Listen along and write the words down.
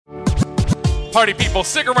Party people,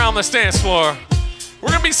 stick around this dance floor. We're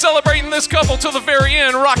gonna be celebrating this couple till the very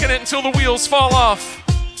end, rocking it until the wheels fall off.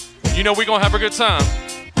 You know we're gonna have a good time.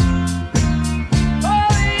 Oh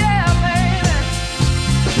yeah, baby.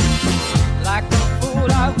 Like a fool,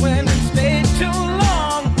 I went and stayed too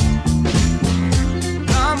long.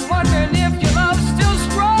 I'm wondering if your love's still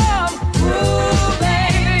strong. Ooh,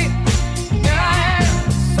 baby, here I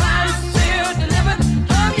am, signed, sealed, delivered,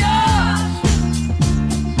 I'm yours.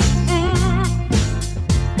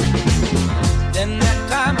 Then that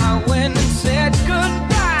time I went and said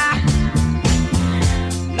goodbye.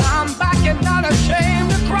 Now I'm back and not ashamed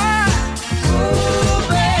to cry. Ooh,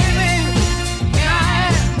 baby, here I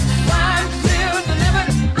am, signed, sealed, delivered,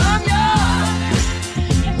 I'm yours.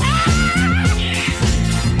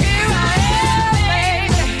 Here I am,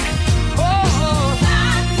 baby. Oh,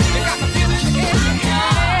 you got the future in your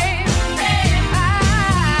hand.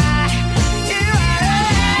 Here I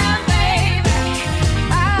am, baby.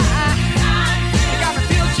 You got the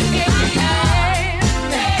future in your hand.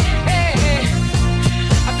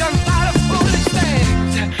 I've done a lot of foolish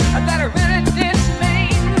things that I really didn't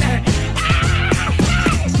mean.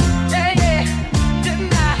 Yeah,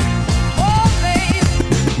 didn't I? Oh, baby.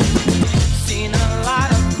 Seen a lot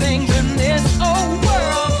of things in this old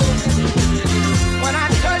world. When I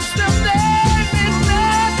touch them, there is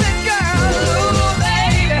nothing, girl. Ooh,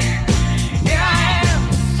 baby, here I am,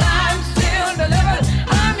 signed, sealed, delivered,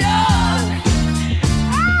 I'm yours.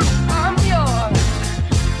 I'm yours.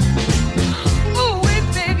 Ooh, wait,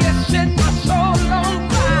 baby, you set my soul on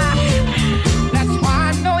fire. That's why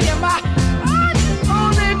I know you're my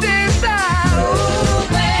only desire. Ooh,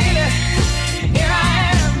 baby, here I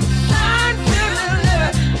am, signed, sealed,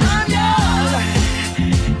 delivered, I'm yours.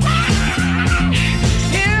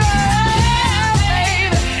 Here I am,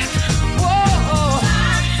 baby. Whoa,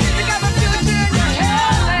 you got my future in your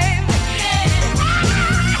hand, baby.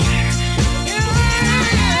 Here I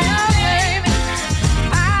am, baby.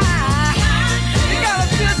 You got my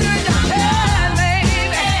future in your hand,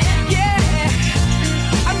 baby. Yeah,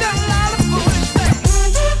 I've done a lot of foolish things.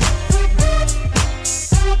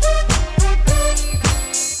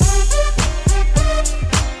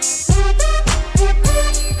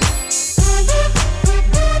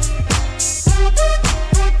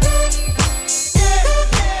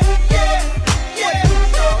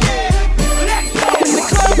 In the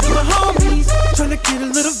club with my homies, tryna get a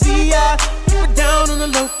little VI. Keep it down on the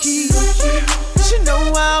low key. You should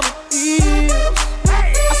know how it feels.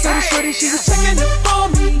 I saw the shorty, she was checking up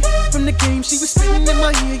on me. From the game, she was spitting in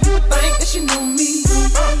my ear. You would think that she knew me.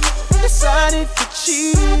 Decided to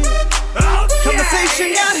cheat.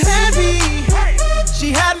 Conversation got heavy.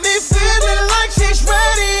 She had me feeling like she's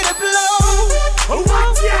ready to blow.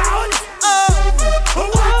 Watch out!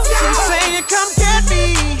 She's saying, come get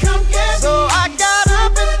me. So I got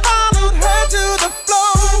up and followed her to the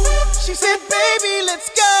floor. She said, baby, let's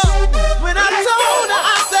go. When I told her,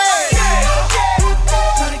 I said,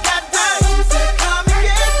 Shorty got down, she said, come and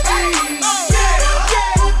get me.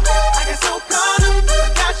 I got so caught up,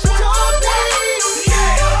 forgot she told me.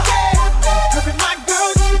 Her and my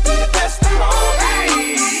girl, she be the best of all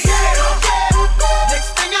me. Next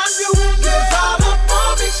thing I knew, she was all up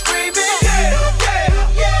on me screaming.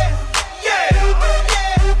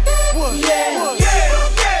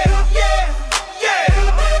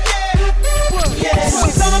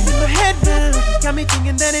 She's all up in my head now. Got me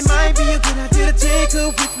thinking that it might be a good idea to take her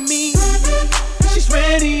with me. She's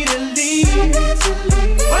ready to leave.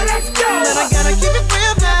 Well, let's go. But I gotta keep it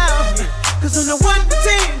real now. Cause on the 1 to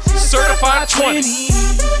 10, she's Certified 20.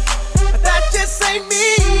 But that just ain't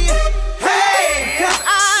me. Hey, cause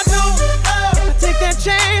I know if I take that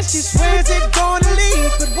chance, she swears it's gonna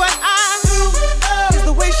leave. But what I do is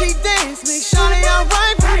the way she dance makes Shawty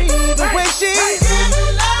alright for me. The way she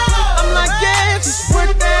I'm like, yeah, just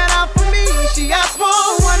work that out for me. She asked for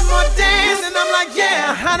one more dance, and I'm like,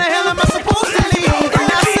 yeah, how the hell am I supposed to leave?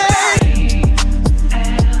 And I said,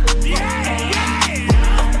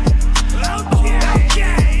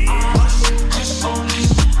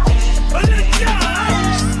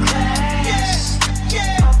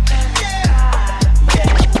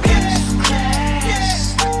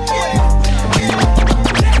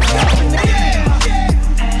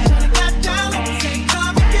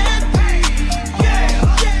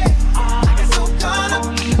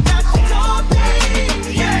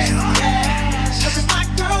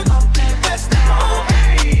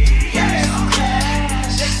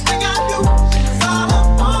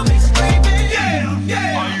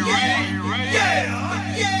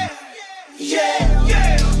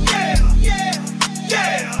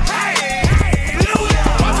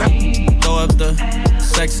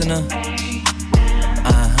 sex in her.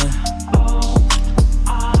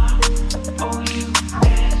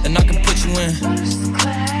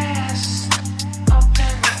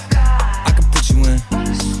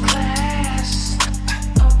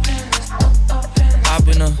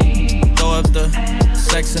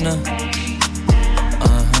 sex in her.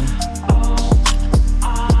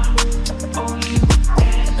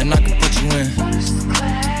 And I can put you in.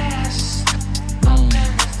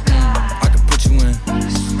 I can put you in.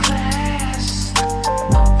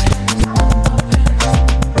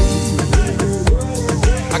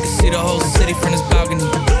 I can see the whole city from this balcony.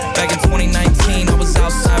 Back in 2019, I was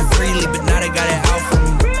outside freely, but now they got it out for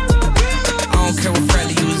me. I don't care what frat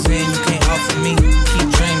you was in, you can't out for me. Keep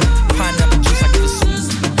dreaming, pineapple juice like it was sweet.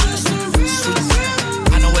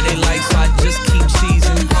 I know what they like, so I just keep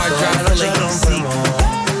cheesing. Hard drive full of heat.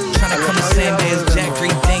 Tryna come the same day as Jack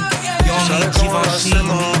Green think. You don't need Givenchy, you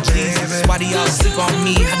need Jesus. Why do y'all sleep on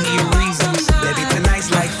me? I need reasons. Baby,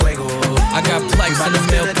 tonight's like fuego. I got plex in the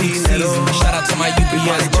mail peak season. Shout out to my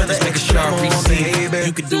UPS workers, making sure I receive.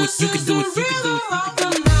 You can do it, you can do it, you can do it, you can do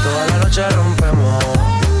it. Toda la noche rompemos,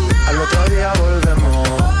 al otro día volvemos.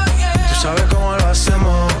 Tú sabes cómo lo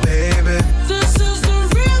hacemos, baby. This is the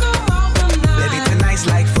rhythm of the night. Baby, tonight's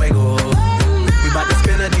like fuego. We bout to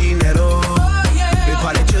spend the dinero. We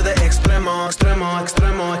party to the extremo, extremo,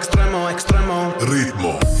 extremo, extremo, extremo.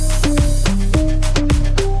 Ritmo.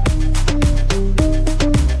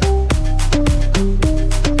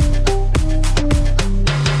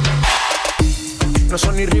 No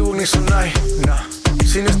son ni Reebok ni Sonai, nah.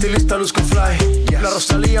 Sin estilista luzco fly. La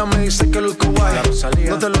Rosalía me dice que luzco guay.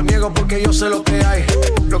 No te lo niego porque yo sé lo que hay.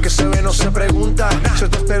 Lo que se ve no se pregunta. Yo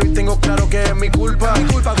te espero y tengo claro que es mi culpa.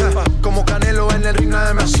 Como Canelo en el ring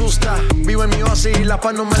nadie me asusta. Vivo en mi oasis y la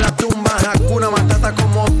paz no me la tumba. Hakuna Matata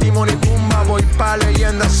como Timón y Pumba. Voy pa'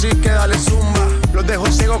 leyenda así que dale zumba. Los dejo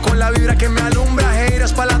ciego con la vibra que me alumbra.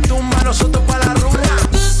 Haters pa' la tumba, nosotros pa' la rumba.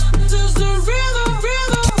 This is the rhythm,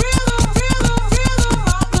 rhythm, rhythm, rhythm, rhythm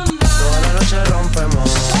of the night. Toda la noche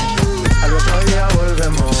rompemos, al otro día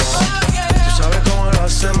volvemos. Tú sabes cómo lo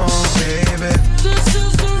hacemos, baby. This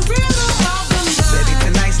is the rhythm of the night. Baby,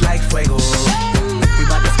 tonight's like fuego. We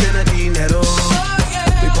bout to spend the dinero.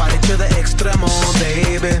 We party to the extremo,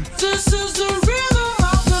 baby. This is the rhythm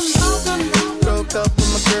of the night. Broke up with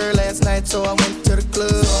my girl last night, so I went to the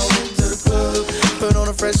club. Put on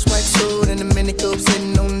a fresh white suit and a mini coupe,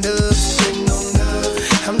 sitting on dubs.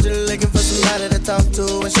 I'm just looking for somebody to talk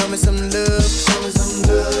to and show me some love.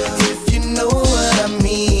 If you know what I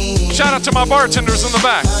mean. Shout out to my bartenders in the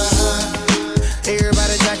back.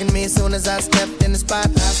 Everybody jacking me as soon as I stepped in the spot.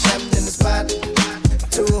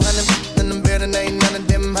 200 in the building, ain't none of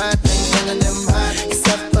them hot.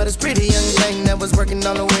 Except for this pretty young thing that was working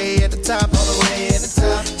all the way at the top.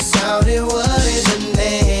 Shouted, what is her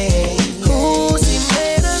name? Ooh, she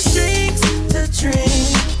made us drinks to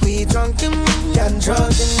drink. We drunk and got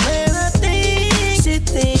drunk and man, I think she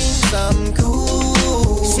thinks I'm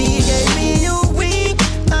cool. She gave me a wink,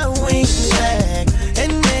 I winked back,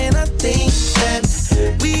 and then I think that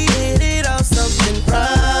we hit it off something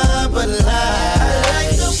proper like. I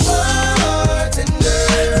like the bartender.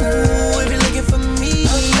 Ooh, if you're looking for me,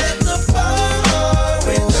 I'm at the bar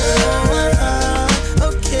with her.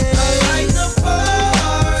 Okay. I like the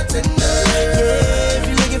bartender. Yeah, if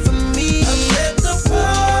you're looking for me, I'm at the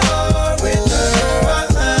bar with her.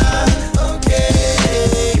 Okay.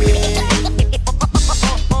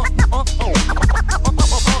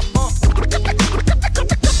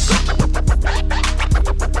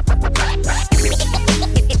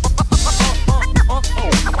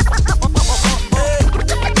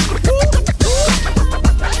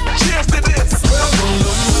 Cheers to this. Welcome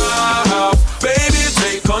to my house, baby,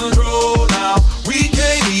 take control now. We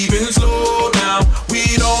can't even slow down. We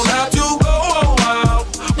don't have to go out.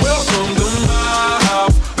 Welcome to my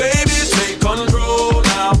house, baby, take control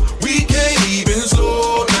now. We can't even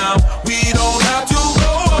slow down. We don't have to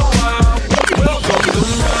go out. Welcome to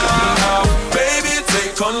my house, baby,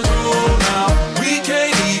 take control now. We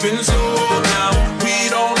can't even slow down. We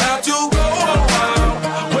don't have to go out.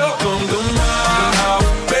 Welcome to my house,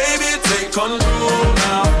 baby, take control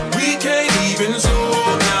now. We can't even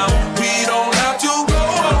slow down. We don't have to go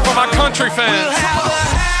out. For my country fans. Have a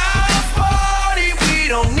house party, we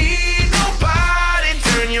don't need nobody.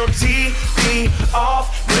 Turn your TV off,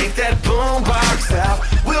 break that boombox out.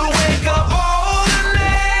 We'll wake up all the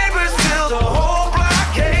neighbors till the whole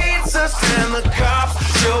block hates us. And the cops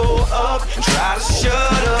show up and try to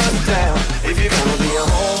shut us down. If you're gonna be a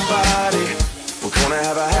homebody, we're gonna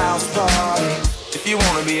have a house party. If you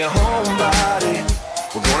wanna be a homebody,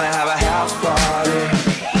 we're gonna have a house party.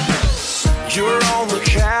 You're on the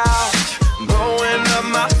couch, blowing up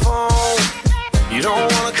my phone. You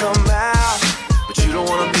don't wanna come out, but you don't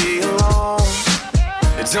wanna be alone.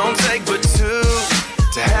 It don't take but two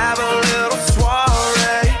to have a little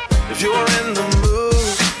soiree. If you're in the mood,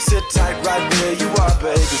 sit tight right where you are,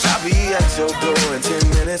 babe, 'cause I'll be at your door in 10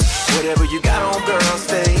 minutes. Whatever you got on, girl,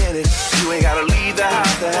 stay in it. You ain't gotta leave the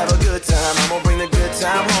house to have a good time. I'm gonna bring the good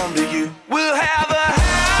time home to you. We'll have a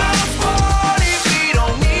house party. We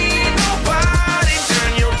don't need nobody.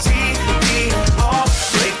 Turn your TV off.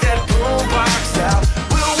 Break that boombox out.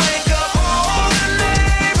 We'll wake up all the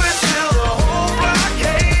neighbors till the whole block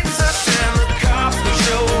hates us. And the cops will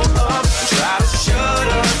show up and try to shut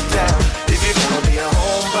us down. If you're gonna be a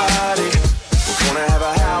homebody, we're gonna have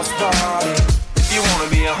a house party. If you wanna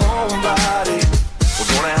be a homebody,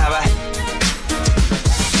 we're gonna have a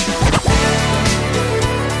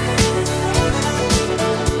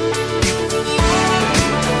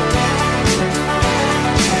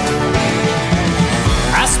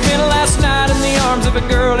last night in the arms of a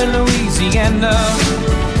girl in Louisiana.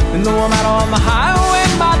 And though I'm out on the highway,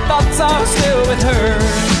 my thoughts are still with her.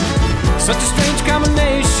 Such a strange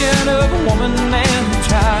combination of a woman and a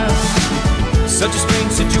child. Such a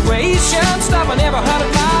strange situation, stopping every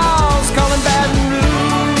 100 miles, calling Baton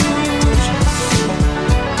Rouge.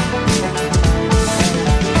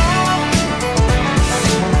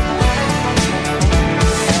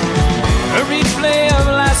 A replay of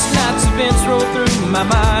last night's events roll through my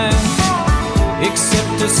mind,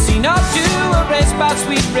 except a scene or two erased by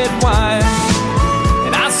sweet red wine.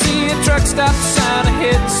 And I see a truck stop sign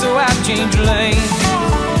ahead, so I change lanes.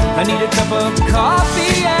 I need a cup of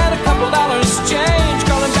coffee and a couple dollars change,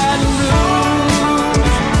 calling Baton Rouge.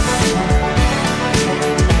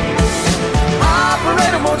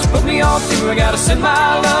 Operator, won't you put me on through? I gotta send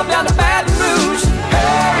my love down to Baton Rouge.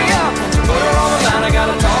 Hurry up, won't you put her on the line? I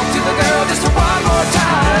gotta talk to the girl just one more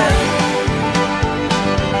time.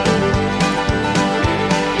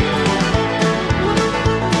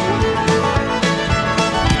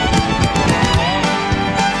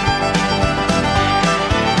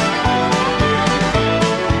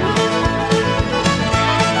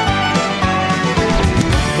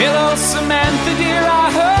 Hello, Samantha, dear, I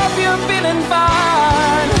hope you're feeling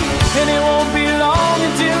fine. And it won't be long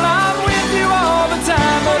until I'm with you all the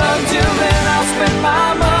time. But until then, I'll spend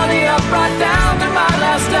my money up right down to my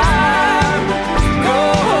last dime.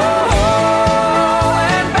 Oh,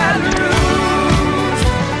 and Baton Rouge.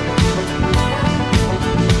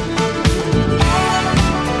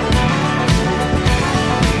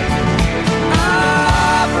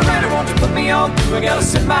 Operator, won't you put me on through? I gotta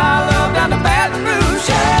send my love down to Baton Rouge.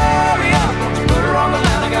 Hurry up, won't you put her on the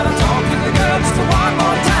line? I gotta talk to the girl just one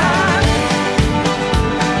more time.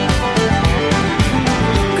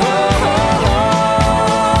 Go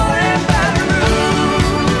and Baton Rouge,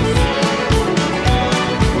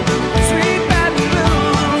 sweet Baton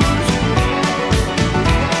Rouge,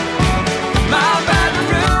 my Baton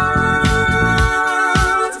Rouge.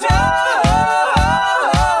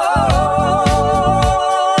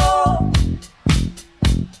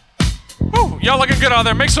 Woo, y'all looking good out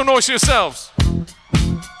there. Make some noise to yourselves.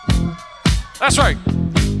 That's right.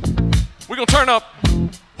 We're going to turn up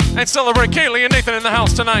and celebrate Kaleigh and Nathan in the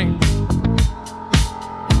house tonight.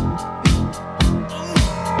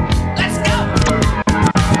 Let's go!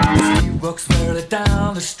 He walks further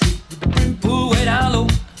down the street with the brim pulled way down low.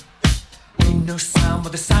 Ain't no sound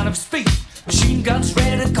but the sound of his feet. Machine guns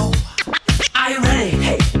ready to go. Are you ready?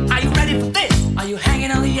 Hey, are you ready for this? Are you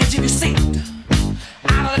hanging on the edge of your seat?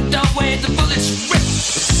 Out of the doorway, the bullets rip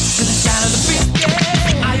to the sound of the beat.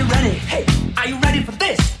 Yeah. Are you ready? Hey, are you ready for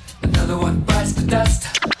this? Another one bites the dust.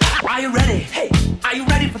 Are you ready? Hey, are you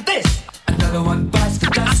ready for this? Another one bites the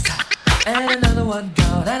dust. And another one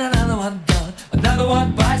gone, and another one gone. Another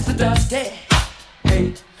one bites the dust. Yeah.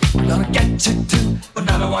 Hey, we're gonna get you too.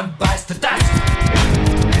 Another one bites the dust.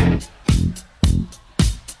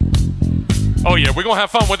 Oh yeah, we're going to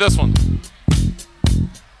have fun with this one.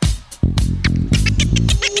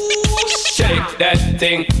 Shake that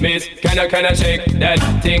thing, miss. Can I shake that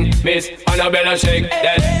thing, miss? Annabella, shake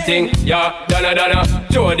that thing, yeah. Donna,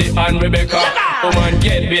 Jody and Rebecca. Woman,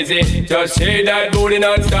 get busy. Just shake that booty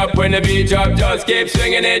non-stop. When the beat drop, just keep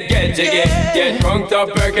swinging it. Get jiggy, get crunked up,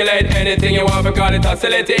 percolate anything you want. Because it's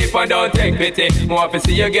oscillate if I don't take pity. More to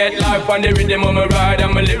see you get life on the rhythm of my ride.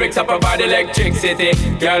 And my lyrics up about electricity.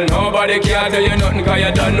 Girl, nobody can do you nothing cause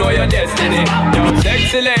you don't know your destiny. Yo,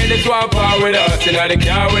 sexy ladies want part with us. You know the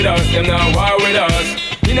car with us, them not war with us.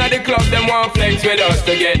 You know the club, them want flex with us.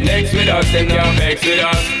 To get next with us, them not vex with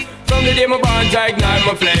us. From the day my bond, I ignite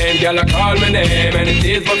my flame. Girl, I call my name and it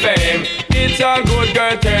is for fame. It's all good,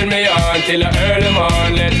 girl, turn me on till I earn them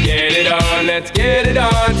on. Let's get it on till I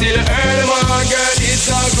earn them on. Girl, it's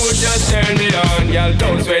all good, just turn me on. Girl,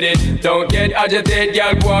 girl, don't sweat it. Don't get agitated,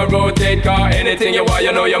 girl, go and rotate. Cause anything you want,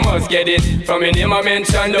 you know you must get it. From your name I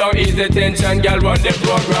mention, don't ease the tension. Girl, run the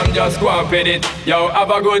program, just go and fit it. Yo,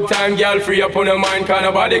 have a good time, girl, free up on your mind. Cause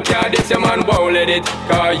nobody care, this your man won't let it.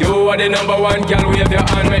 Cause you are the number one, girl, wave your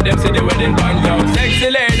hand, make them see the wedding band. Yo, sexy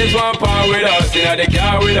ladies want power with us. Inna the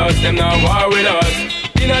car with us, them not war with us.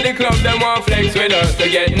 Inna the club, them want flex with us. To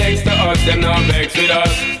get next to us, them not vex with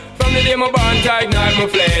us. From the day my bond to ignite my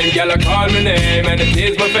flame, girl, I call my name and it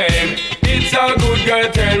is my fame. It's all good,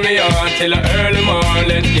 girl, turn me on till the early morn.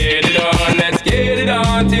 Let's get it on, let's get it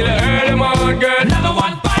on till the early morn, girl. Another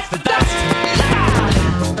one bites the dust.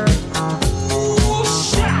 Ooh,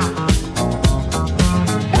 shit.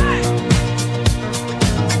 Hey.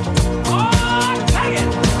 Oh, take it.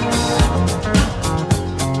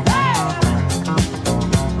 Hey.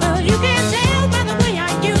 Well, you can tell by the way I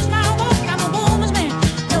use my walk, I'm a woman's man.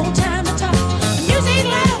 No time to talk. The music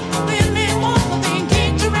loud, women walk, being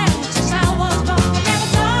kicked around since I was born. Never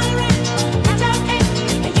tolerate, that's okay.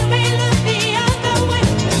 And you may look the other way,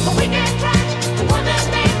 but we can try to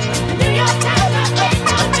understand. The New York Times, I ain't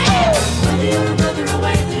no man. Whether you're a brother or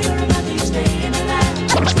whether you're a mother, you're staying alive,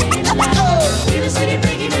 staying alive. Feel the city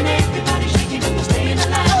breaking and everybody shaking, and we're staying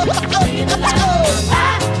alive, staying alive.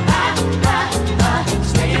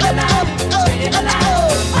 Staying alive, staying alive.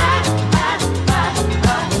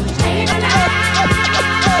 Staying alive.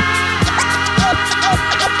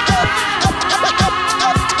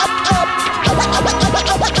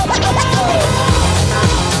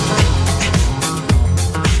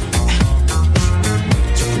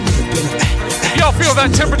 Y'all feel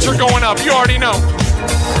that temperature going up, you already know.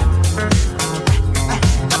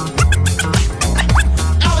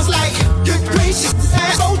 I was like, good gracious,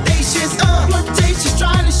 audacious, flirtatious,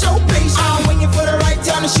 trying to show patience. I'm waiting for the right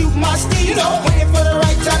time to shoot my steed, waiting for the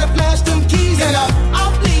right time to flash them keys, and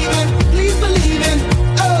I'm leaving, please believe in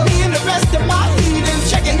me and the rest of my heathen.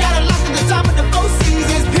 Checking out a lock at the top of the Four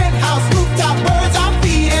Seasons, penthouse, rooftop, birds I'm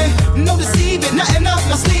feeding. No deceiving, nothing up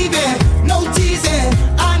my sleeving, no teasing.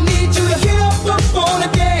 I need you to get up on the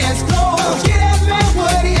dance floor. Get that man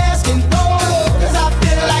what he asking for. 'Cause I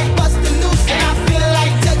feel like busting loose and I feel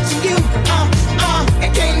like touching you.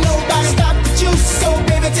 And can't nobody stop the juice. So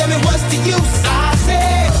baby, tell me what's the use? I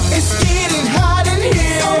said it's getting hot in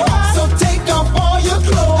here, so take off all your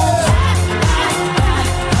clothes.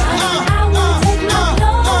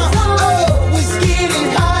 It's getting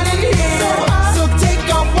hot in here, so take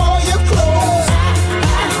off all your clothes.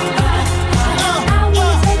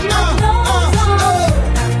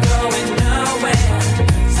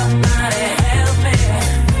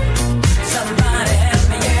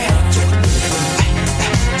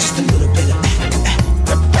 Just a little bit of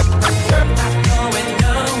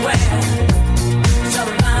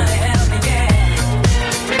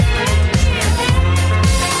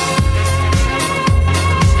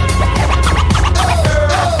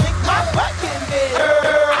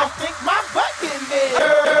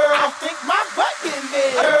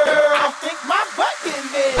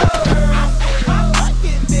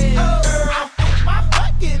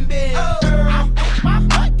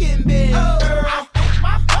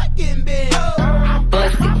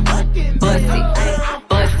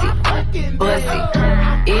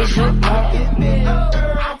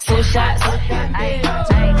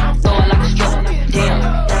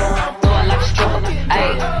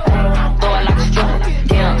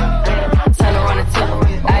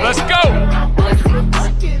Let's go.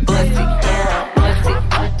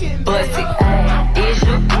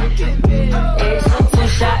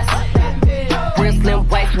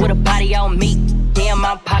 With a body on me, damn,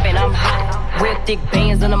 I'm popping, I'm hot. Real thick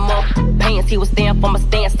bands in the mug pants. He was staying for my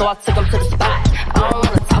stand, so I took him to the spot. I don't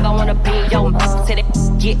wanna talk, I wanna be in your mouth. Tell that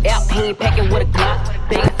get out, he ain't packing with a Glock.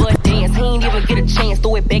 Begging for a dance, he ain't even get a chance.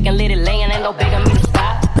 Throw it back and let it land, ain't no begging me to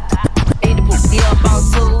stop. Ate the pussy up on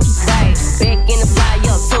two, right? Back in the fly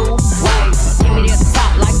up two, right? Give me that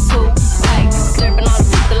top like two, right? Slurping on the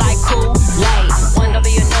pizza like cool, like one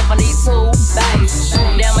W enough for these two, right?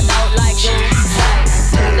 Down my dog like you, right?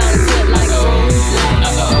 Sitting on the tip like two,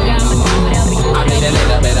 like got my do whatever you want. I made a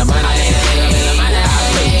little bit of money. I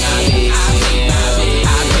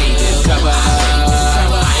paid this cover. I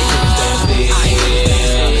ain't gonna stand still.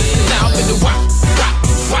 Now I'm in the wop.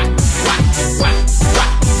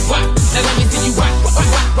 Now let me see you wop.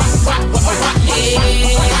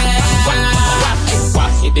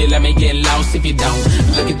 If they let me get lost, if you don't,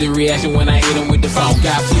 look at the reaction when I hit him with the phone.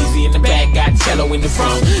 Got Fleazy in the back, got cello in the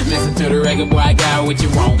front. Listen to the record, boy, I got what you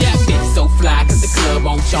want. Bitch so fly, cause the club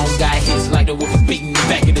on chon. Got hits like the wolf beating the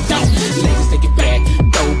back of the dome. Ladies take it back,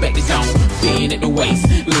 throw back the zone. Being at the waist,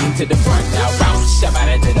 lean to the front, now bounce, shove out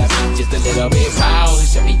into the beat, just a little bit, pow,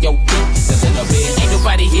 shove me your feet, just a little bit. Ain't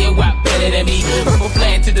nobody here what better than me. Purple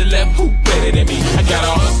flag to the left, who better than me? I got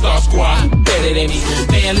all the star squad, better than me.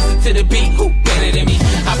 Man, listen to the beat, who better than me?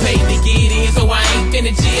 I paid to get in, so I ain't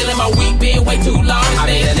finna chill, and my week been way too long. I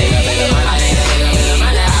made a little bit of money.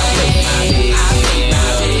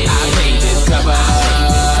 I paid this cover.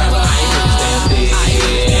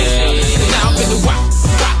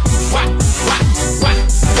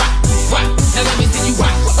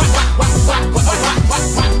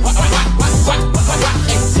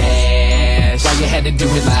 You had to do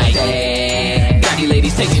it like that. Got these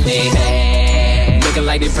ladies taking their head, looking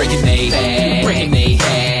like they're breaking their head, breaking their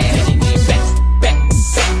head. Back,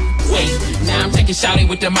 wait. Now I'm taking shouting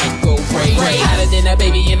with the microwave. Hotter than a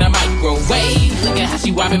baby in a microwave. Look at how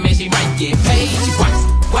she whopping, man, she might get paid. She whop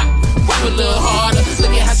a little harder.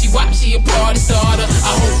 Look at how she whop, she a party starter.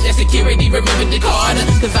 I hope that security remembered the Carter,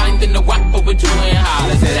 cause I ain't been to whop over 2 and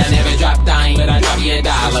holler. Said I never dropped dime, but I dropped you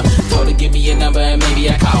 $1. Told her give me a number and maybe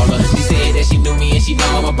I call her. She said that she knew me and she know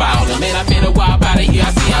I'm a baller. Man, I been a while out of here,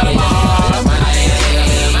 I see how tomorrow. I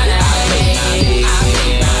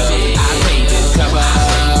paid this cover.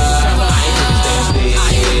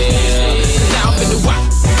 Now I'm finna whop.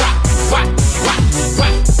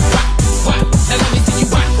 Now let me see you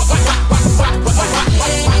whop.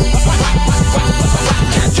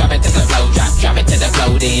 Drop it to the flow, drop it to the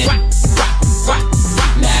flow then.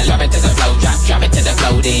 Now drop it to the flow, drop it to the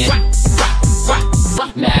flow then.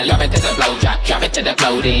 Now drop it to the flow, drop it to the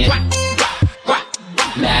flow then.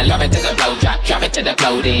 Now drop it to the flow, drop it to the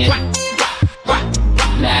flow then.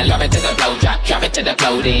 Now drop it to the flow, drop it to the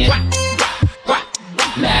flow then.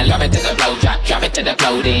 Now drop it to the flow, drop it to the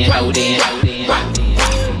flow then.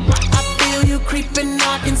 I feel you creeping,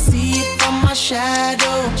 I can see it from my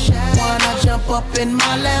shadow. Wanna jump up in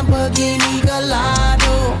my Lamborghini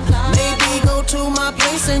Gallardo. Maybe go to my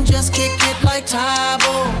place and just kick it like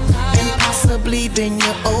Tybo. And possibly bend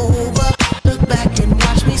you over. Look back and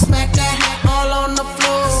watch me smack that hat all on the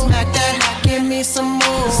floor. Smack that hat, give me some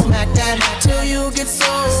more. Smack that hat till you get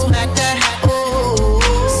sore. Smack that hat, oh.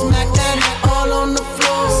 Smack that hat all on the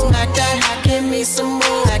floor. Smack that hat, give me some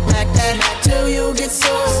more. Smack that hat till you get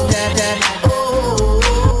sore. Smack that hat, oh.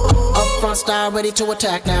 Front style ready to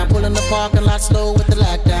attack now. Pulling the parking lot slow with the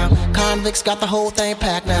lockdown. Convicts got the whole thing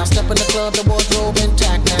packed now. Step in the club, the wardrobe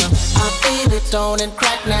intact now. I feel it on and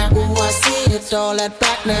crack now. Ooh, I see it all at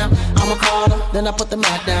back now. I'ma call them, then I put the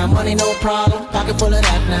Mac down. Money no problem, pocket full of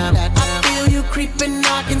that now. I feel you creeping,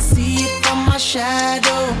 I can see it from my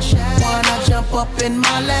shadow. Wanna jump up in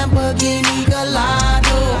my Lamborghini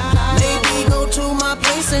Gallardo. Maybe go to my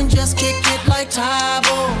place and just kick it like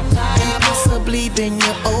Tybo. And possibly bend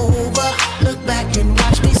you over. Look back and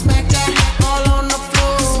watch me smack that hat all on the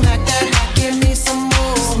floor. Smack that hat, give me some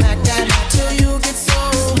more. Smack that hat till you get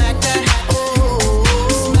sore. Smack that hat, oh.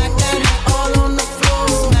 Smack that hat all on the floor.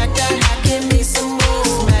 Smack that hat, give me some more.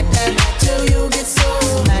 Smack that hat till you get sore.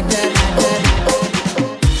 Smack that hat,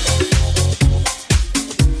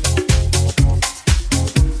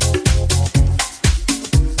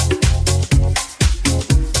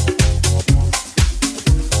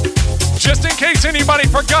 Just in case anybody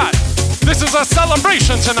forgot, this is a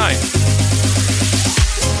celebration tonight.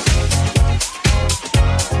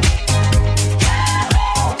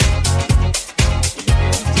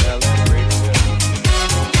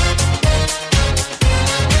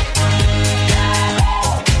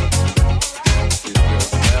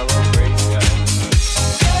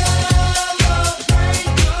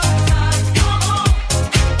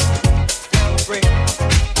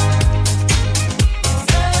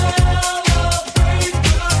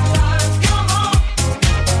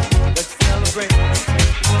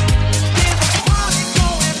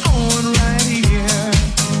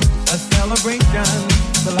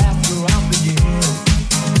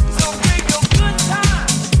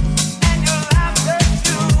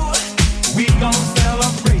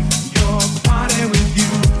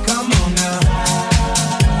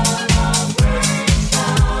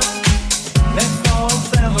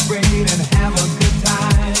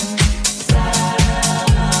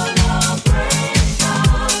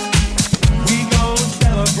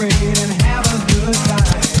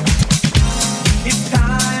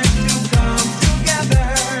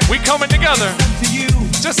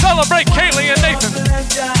 To celebrate Kaleigh and Nathan.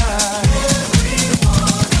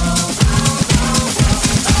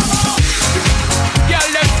 Yeah,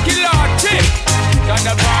 let's kill our chick. Got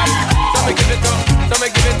the ball. Some give it up, some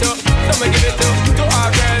give it up, some give it up to our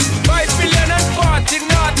girls. 5 million and 40,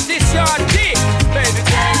 not this shorty. Baby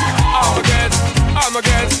girl, all my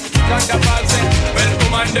girls, got the ball. Well,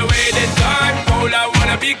 come on the way this time. cold, I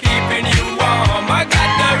wanna be keeping you warm. I got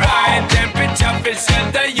the right temperature to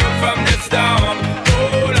shelter you from the storm.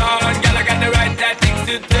 Hold on, girl, I got the right tactics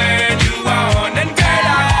to turn you on. And girl,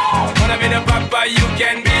 I wanna be the papa, you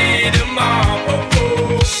can be the mom.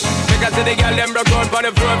 Because the girl them broke out on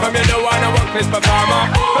the floor. From you don't wanna work this performer.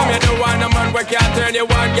 From you don't wanna man where can't turn you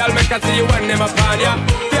on. Girl, make I see you when them upon ya.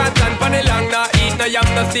 Can't stand for the long, nah eat no yam,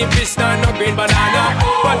 no steamed fish, nah no green banana.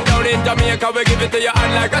 But down in Jamaica we give it to you hot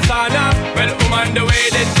like a sauna. Well, woman, the way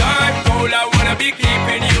the time cold, I wanna be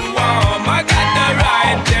keeping you warm. I got the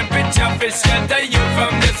right temperature to shelter you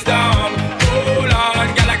from the storm. Hold on,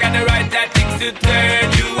 girl, I got the right tactics to turn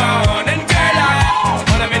you on. And girl, I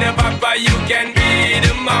wanna be the papa, you can be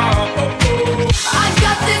the mom. I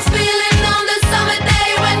got this feeling on the summer day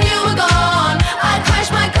when you were gone. I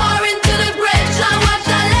crashed my car into the bridge. I watched,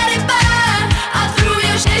 I let it burn. I threw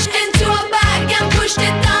your shit into a bag and pushed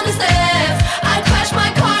it down the stairs. I crashed my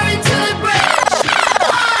car into the bridge.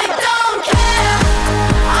 I don't care.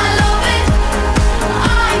 I love it.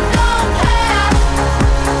 I don't care.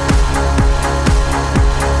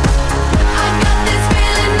 I got this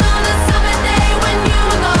feeling on the summer day when you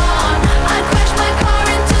were gone. I crashed my car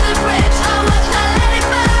into the bridge. I watched, I let it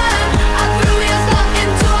burn. I threw your stuff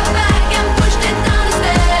into a bag and pushed it down the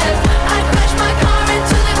stairs. I crashed my car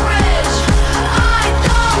into the bridge. I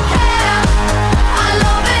don't care. I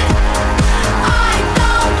love it. I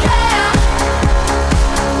don't care.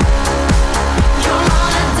 You're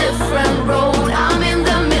on a different road. I'm in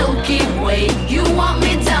the Milky Way. You want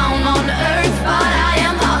me down on Earth, but I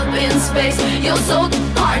am up in space. You're so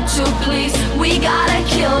hard to please. We gotta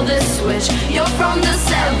kill this switch. You're from the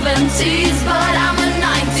 70s, but I'm a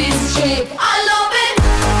 90s chick. I love it.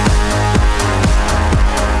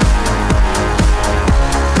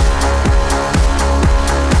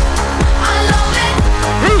 I love it.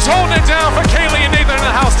 Who's holding it down for Kaleigh and Nathan in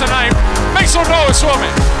the house tonight? Make some noise for me.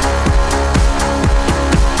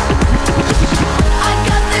 I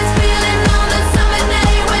got this feeling on the summer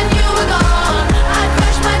day when you were gone. I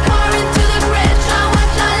crashed my car into the bridge. I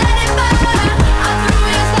watched, I let it burn. I threw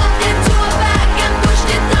your stuff into a bag and pushed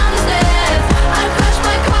it down the stairs. I crashed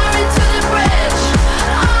my car into the bridge.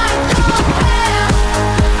 I don't care.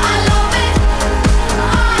 I love it.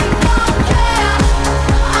 I don't care.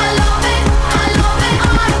 I love it. I love it.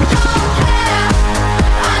 I don't care.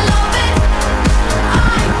 I love it.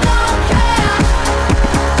 I don't care.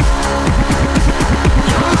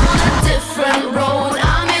 You're on a different road.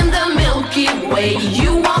 I'm in the Milky Way.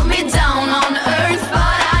 You want me down on Earth,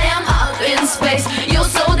 but I am up in space. You're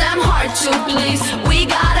so damn hard to please. We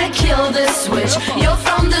gotta kill this switch. You're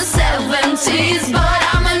from the 70s, but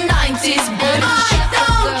I'm a 90s bitch. I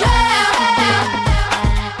don't care.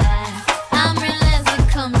 I'm real as it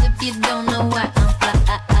comes if you don't know why I'm fly.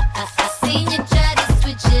 Seen you try to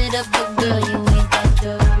switch it up, but girl, you ain't that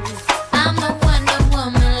dope. I'm the Wonder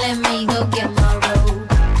Woman, let me go get my robe.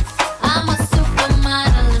 I'm a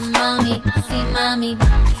supermodel and mommy, see mommy.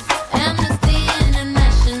 Amnesty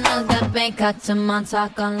International got Bangkok to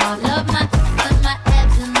Montauk on law. Love my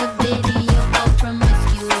abs in the video, all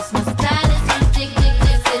promiscuous. My style is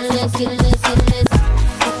ridiculous, ridiculous.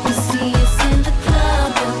 If you see us in the club,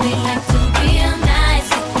 we'll be acting real nice.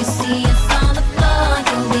 If you see us on the floor,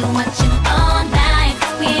 you'll be watching all night.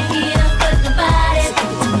 We ain't here to fuck the body. Give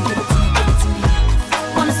it to me, give it to me, give it to me.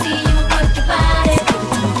 Wanna see you work your body. Give it to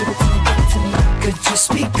me, give it to me, give it to me. Could you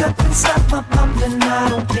speak up and stop my mumbling? I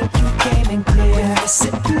don't think you came in clear. When you're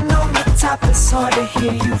sitting on the top, it's hard to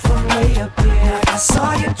hear you from way up here. I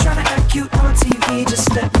saw you trying to act cute on TV, just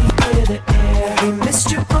let me clear the air. We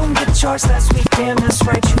missed you on the charts last week, damn that's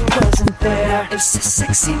right, you wasn't there. If so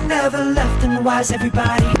sexy never left, then why's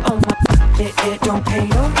everybody on my it don't pay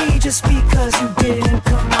on me just because you didn't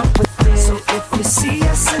come up with it. So if you see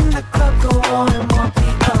us in the club, go on and walk the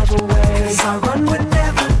other way. 'Cause our run would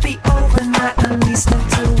never be over, not at least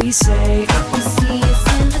until we say If you see us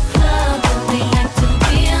in the club, we'll be acting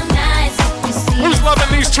real nice. If you see Who's us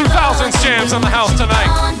loving these 2000s jams in the house tonight?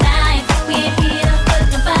 all night, we ain't here to fuck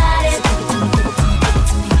the body. Give it to me, give it to me, give it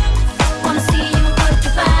to me. Wanna see you work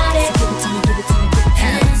your body. Give it to me, give it to me, give it to me.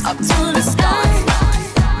 Hands up to the sky.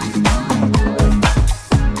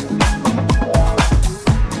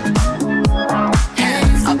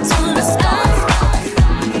 Hands up to the sky.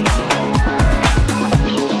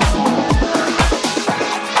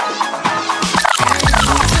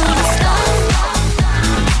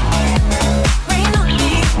 Rain on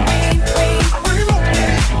me, rain, rain.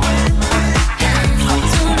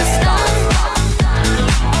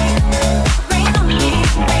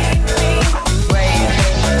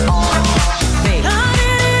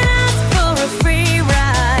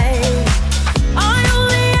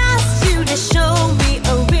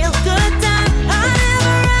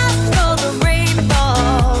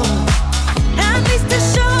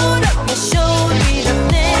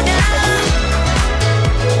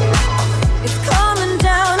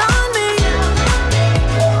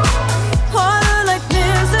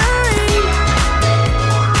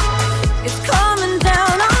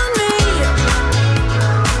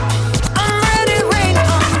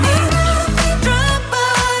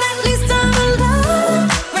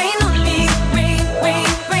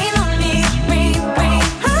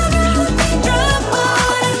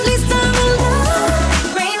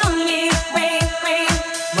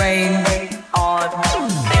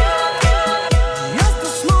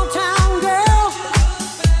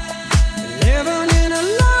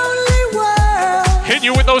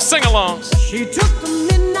 hitting you with those sing-alongs. She took the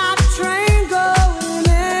midnight train going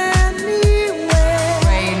anywhere.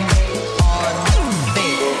 Rain on me.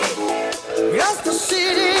 Just a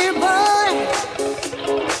city boy,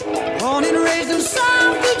 born and raised in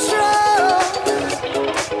South Detroit.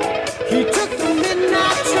 He took the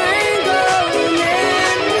midnight train going anywhere.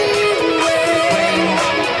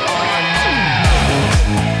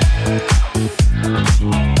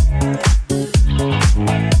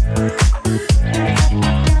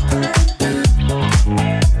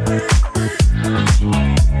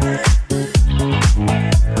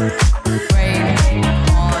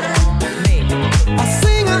 A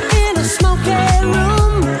singer in a smoky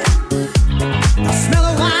room, a smell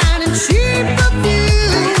of wine and cheap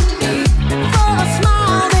perfume. For a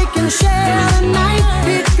smile they can share the night.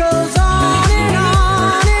 It goes on and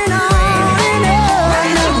on and on and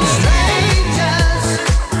on. Strangers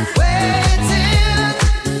waiting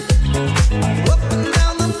up and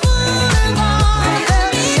down the boulevard.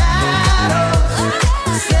 Their shadows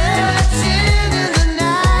searching in the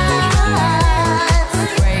night.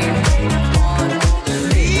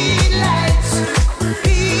 Streetlights,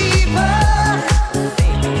 people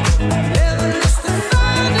living just to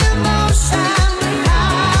find emotion,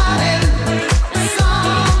 hiding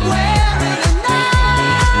somewhere in the night.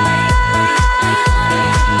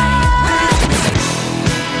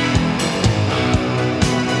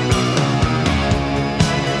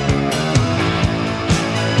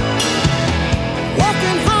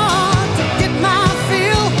 Working hard to get my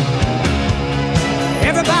fill.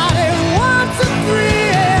 Everybody wants a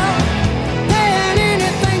thrill. Paying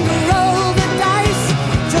anything to roll the dice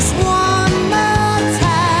just one more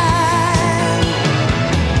time.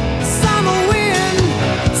 Some will win,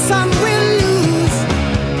 some will lose.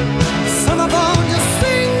 Some are born to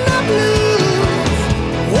sing the blues.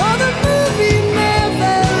 Oh, the movie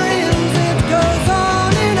never ends. It goes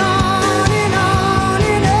on and on and on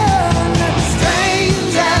and on.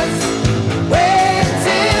 Strangers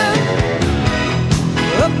waiting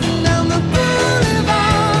up and down the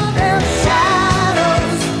boulevard. Their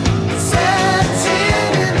shadows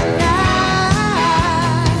searching in the night.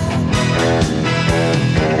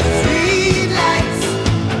 Streetlights,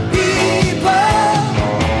 people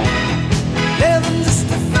living just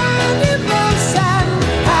to find emotion,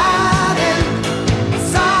 hiding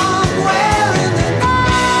somewhere in the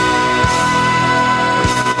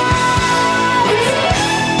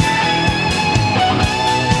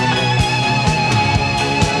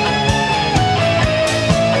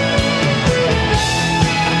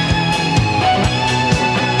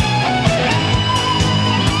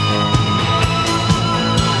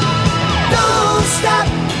Don't stop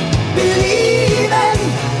believing.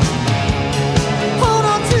 Hold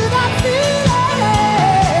on to that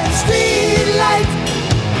feeling. Streetlight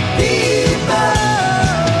people.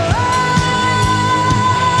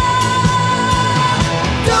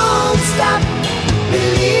 Don't stop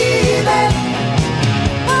believing.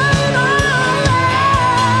 Hold on.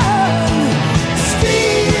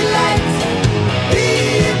 Streetlight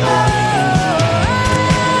people.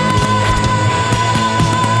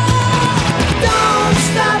 Don't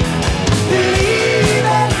stop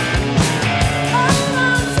believing. Hold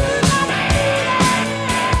on to that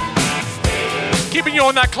feeling. Keeping you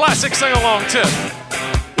on that classic sing-along tip.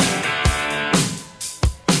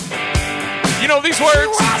 You know these words? She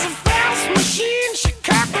was a fast machine. She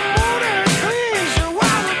cut the motor clean. She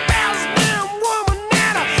was the best damn woman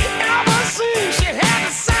that I ever seen. She had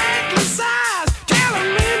the saintly size, telling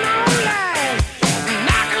me no lies,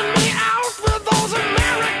 knocking me out with those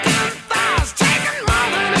American thighs, taking more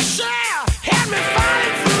than a share, had me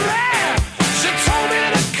fighting for air. She told me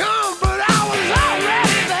to come, but I was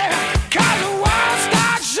already there. 'Cause the world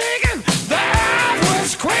started shaking, the earth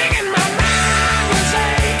was quaking, my mind was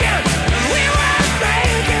aching, and we were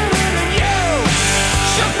making it, and you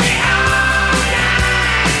shook me all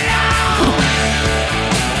night long.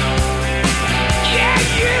 Yeah,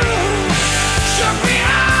 you shook me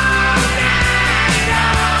all night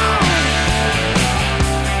long.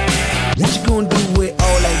 What you gonna do with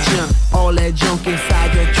all that junk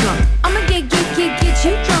inside your trunk? I'ma get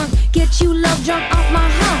you drunk, get you love drunk off my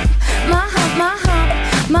hump, my hump, my hump,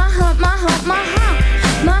 my hump, my hump, my hump,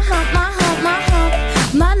 my hump, my hump, my hump,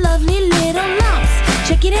 my lovely little lumps.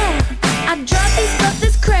 Check it out. I drive these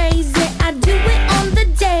brothers crazy. I do it on the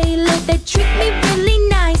daily. They treat me really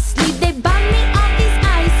nicely. They buy me all these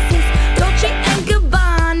ices, Dolce and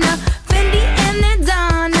Gabbana, Fendi and then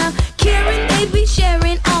Donna. Karen, they be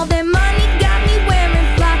sharing all their money, got me wearing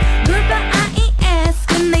fly. Girl, but I ain't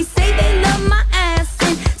asking. They say they love my ass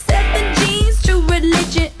and 7 jeans, true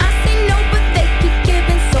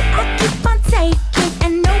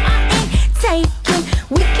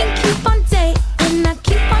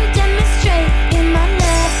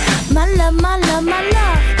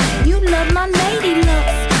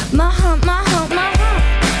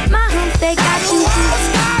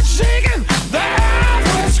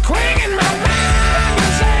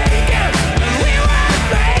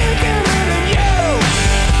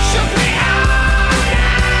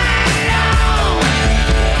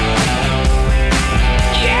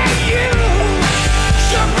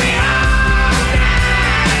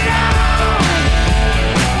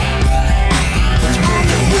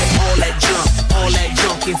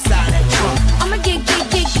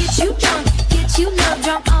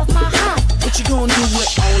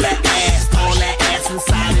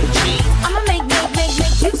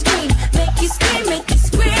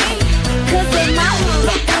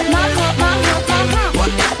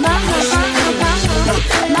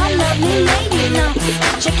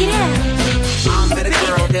it out. I met a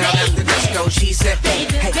girl down at the disco. She said, hey,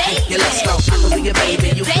 yeah, let's go. I can be your baby,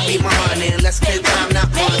 you can be my honey. Let's spend time, not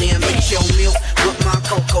money. And mix your milk with my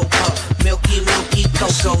cocoa pup. Milky, milky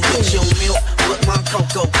cocoa. Mix your milk with my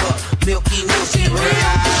cocoa pup. Milky, milky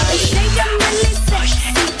rice. They say I'm really sexy.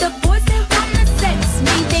 The boys that wanna sex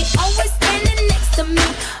me, they always standing next to me,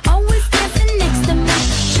 always dancing next to me.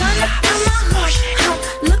 Tryna feel my heart,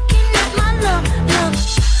 looking at my love.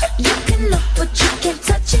 You can look, but you can't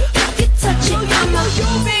touch it if you touch it. I'm a you,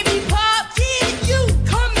 baby pop, yeah, you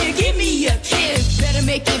come here, give me a kiss. Better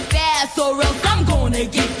make it fast or else I'm gonna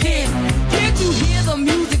get pissed. Can't you hear the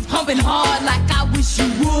music pumping hard like I wish you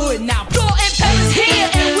would? Now Floor and Peppers here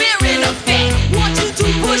and we're in effect. Want you to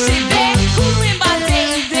push it back, cooling by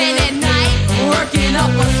day, then at night, working up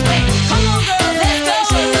a sweat. Come on girl, let's go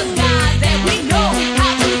show the guys that we know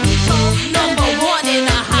how to be cold. Number one in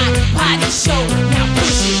the hot body show. Now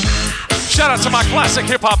push it. Shout out to my classic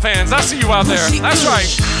hip hop fans. I see you out there. That's right.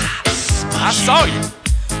 I saw you.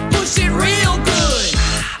 Push it real good.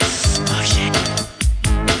 Push it.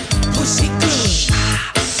 Push it good.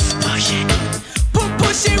 Push it.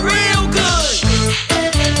 Push it real good.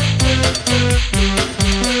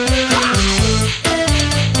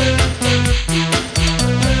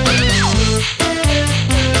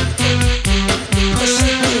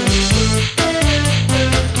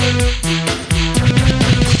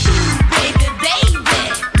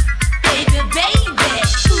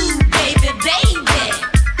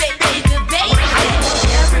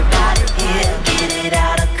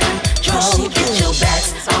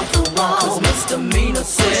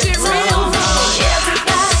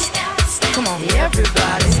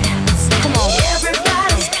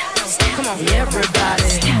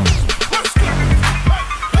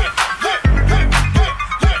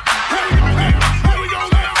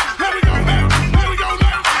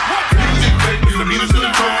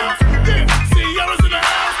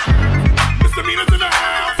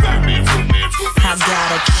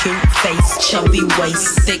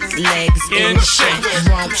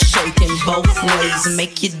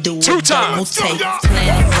 Make you do a double take.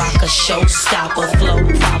 Planet rocker, showstopper, flow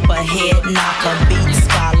proper, head knocker, beat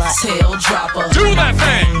scholar, tail dropper. Do that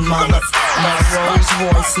thing, mother. My Rolls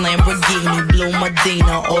Royce, Lamborghini, blue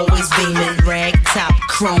Medina, always beaming, rag top,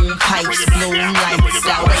 chrome pipes, blue lights,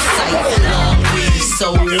 out of sight. Long weed,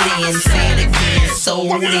 sold in, say it again,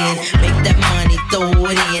 sold in. Make that money, throw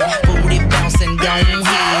it in, booty bouncing, gone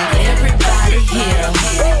ahead. Everybody here.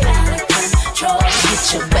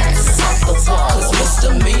 Get your backs off the wall, cause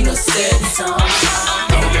misdemeanor said so.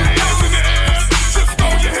 Throw your hands in the air. Just throw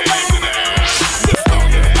your hands in the air. Just throw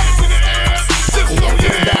your hands in the air. Just throw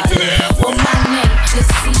your hands in the air. Well, my name is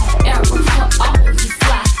Sierra for all you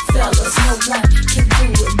fly fellas. No one can do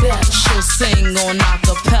it better. She'll sing on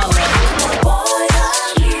acapella.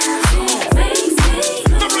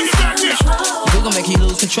 We're gonna make you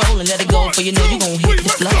lose control and let it go, for you know you gon' hit the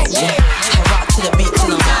flow. I rock to the beat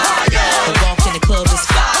till I'm high. The walk in the club is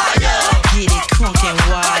fire. Get it crunk and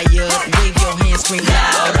wired. Wave your hands, scream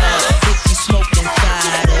louder. If you smoked and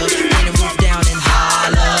fired up, bring the roof down and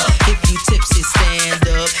holler. If you tipsy, stand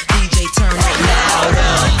up. DJ, turn it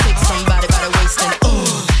louder. Take somebody by the waist and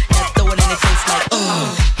now throw it in their face like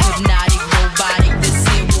hypnotic, robotic. This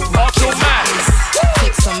here will rock your face.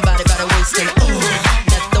 Take somebody by the waist and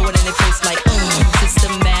now throw it in their face like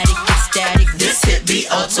systematic, ecstatic. This hit be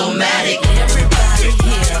automatic. Everybody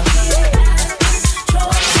here.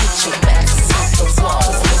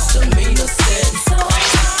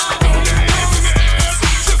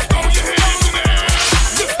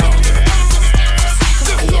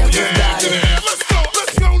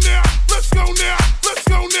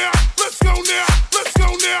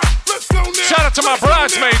 To my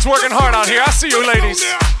bridesmaids working hard out here. I see you ladies.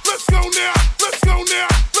 Let's go now. Let's go now.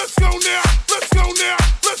 Let's go now. Let's go now.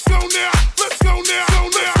 Let's go now. Let's go now.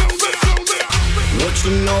 Let's go now. What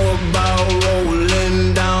you know about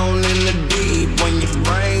rolling down in the deep? When your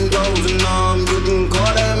brain goes numb, you can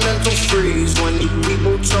call that mental freeze. When you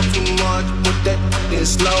people talk too much, put that in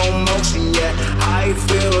slow motion. Yeah, I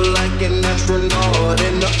feel like an astronaut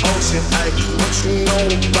in the ocean. Ay, what you know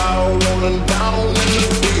about rolling down in the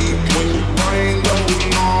deep? When your brain goes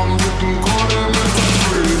numb, you can call that mental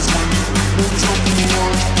freeze. When you people talk too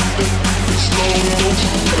much, put that in slow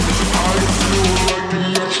motion. Yeah, I feel like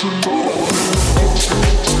an astronaut in the ocean.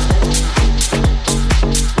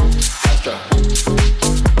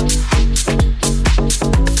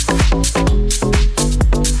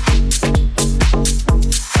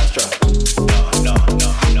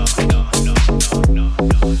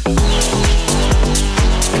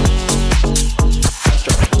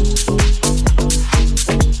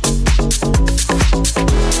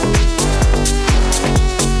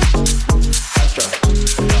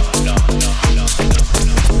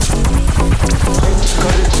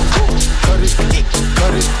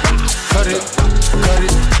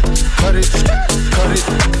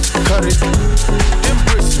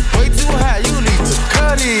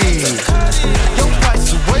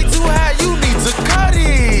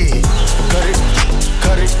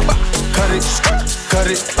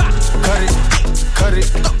 cut it, cut it,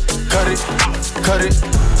 cut it, cut it.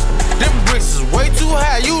 Them bricks is way too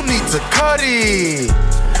high, you need to cut it.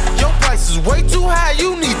 Your price is way too high,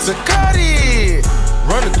 you need to cut it.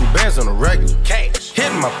 Running through bands on the regular.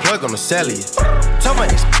 Hitting my plug on the cellular. Tell my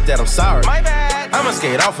ex that I'm sorry. My bad. I'ma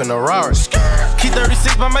skate off in a Rari. Key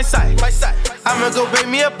 36 by my side. I'ma go bake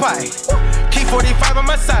me a pie. Key 45 on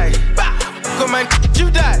my side. Go man, you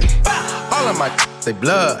die. All of my say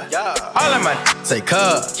blood. All of my say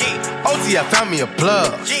cub. OT, I found me a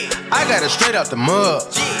plug. I got it straight out the mud.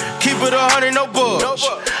 Keep it 100, no bugs.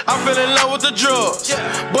 I fell in love with the drugs.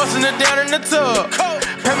 Busting it down in the tub.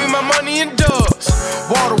 Pay me my money in dubs.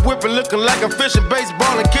 Water whipping, looking like I'm fishing.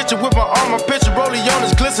 Baseball in kitchen with my arm, my picture. Rollie on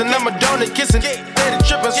his glisten. I'm a donut kissing. Steady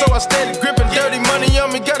tripping, so I steady gripping. Dirty money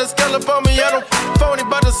on me, got a scale up on me. I don't phony,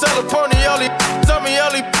 about to sell a pony. All these tell me,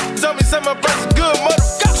 say my price is good,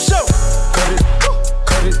 motherfucker. Show. Cut it,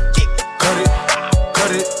 cut it, cut it,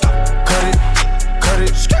 cut it, cut it, cut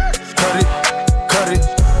it, cut it, cut it.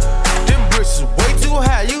 Them bricks is way too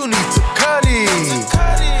high, you need to cut it.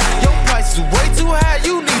 Your price is way too high,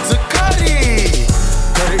 you need to cut it.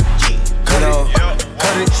 Cut it, cut it,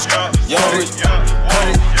 cut it, cut it, cut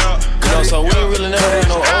it. You know, so we ain't really never had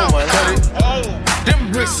no old money.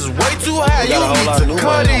 Them bricks is way too high, you need to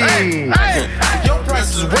cut it. Your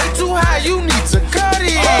price is way too high, you need to cut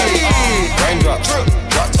it. Raindrop,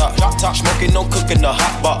 drop top, smoking, no cooking, the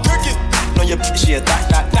hot pot. On your bitch, yeah, dot.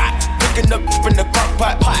 Picking up in the crock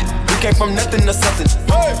pot. We came from nothing to something.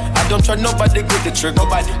 I don't try nobody, grip the trick.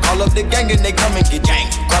 Nobody call up the gang and they come and get gang.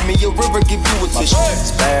 Grab me a river, give you a tissue.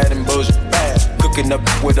 It's bad and bullshit, bad. Cooking up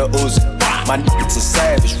with a Uzi. My niggas are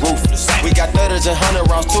savage, ruthless. We got 30s and 100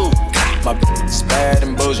 rounds too. My bitch is bad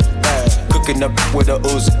and bullshit, bad. Cooking up with a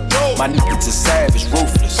Uzi. My niggas are savage,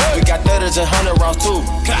 ruthless. We got 30s and 100 rounds too.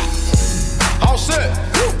 All set.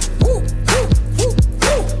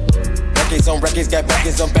 Records on records, got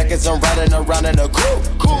backers on backers. I'm riding around in a cool.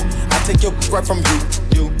 I take your right from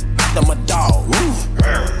you. I'm a dog.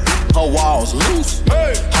 Her walls loose.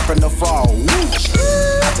 Hop in the fall.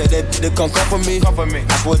 I tell that to come for me.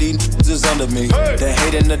 That's what these niggas is under me. The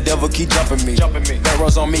hate and the devil keep jumping me.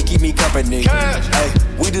 Barrels on me, keep me company. Hey,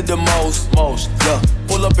 we did the most. Yeah,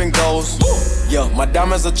 pull up and goes. Yeah, my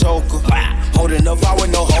diamonds a choker. Holding up, I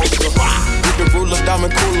with no holster. With the ruler,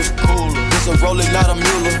 diamond cooler. This a roller, not a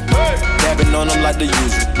mule. Dabbing on them like the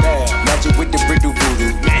usual. Magic with the brick do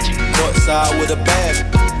voodoo. Courtside with a bag.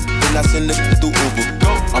 Then I send it through Uber.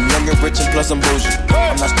 I'm young and rich and plus I'm bougie.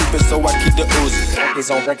 I'm not stupid, so I keep the Uzi.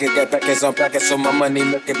 Records on record, got backers on backers, so my money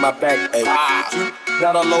making my back. Ay.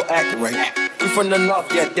 Not a low accurate. We from the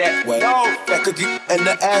north, yeah, that way. That cookie in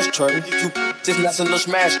the ashtray. You just national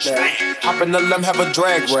smash that. Hop in the limb, have a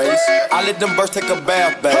drag race. I let them birds take a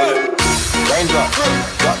bath, babe. Raindrop,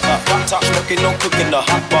 drop top, smoking, no cooking, the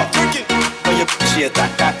hot pot. On your bitch, yeah,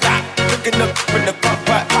 dot. Cooking up in the crock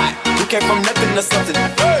pot. We came from nothing to something.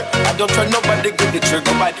 I don't try nobody, grip the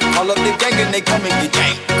trigger. Nobody call up the gang and they come and get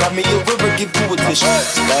gang. Got me a river, give you a tissue.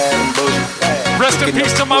 Bad and bullshit. Rest in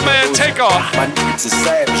peace to my man, Takeoff. My niggas is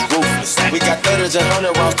savage, ruthless. We got 30s and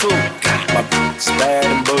 100 rounds too. My bitch is bad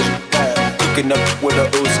and bullshit. Cooking up with a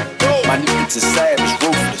Uzi. My niggas is savage,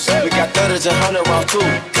 ruthless. We got 30s and 100 rounds too.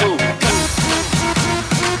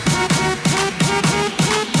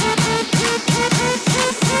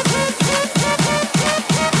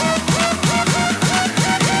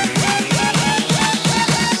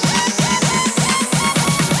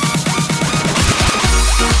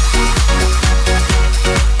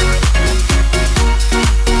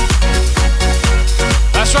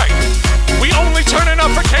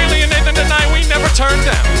 For Kaleigh and Nathan tonight, we never turn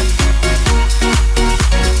down.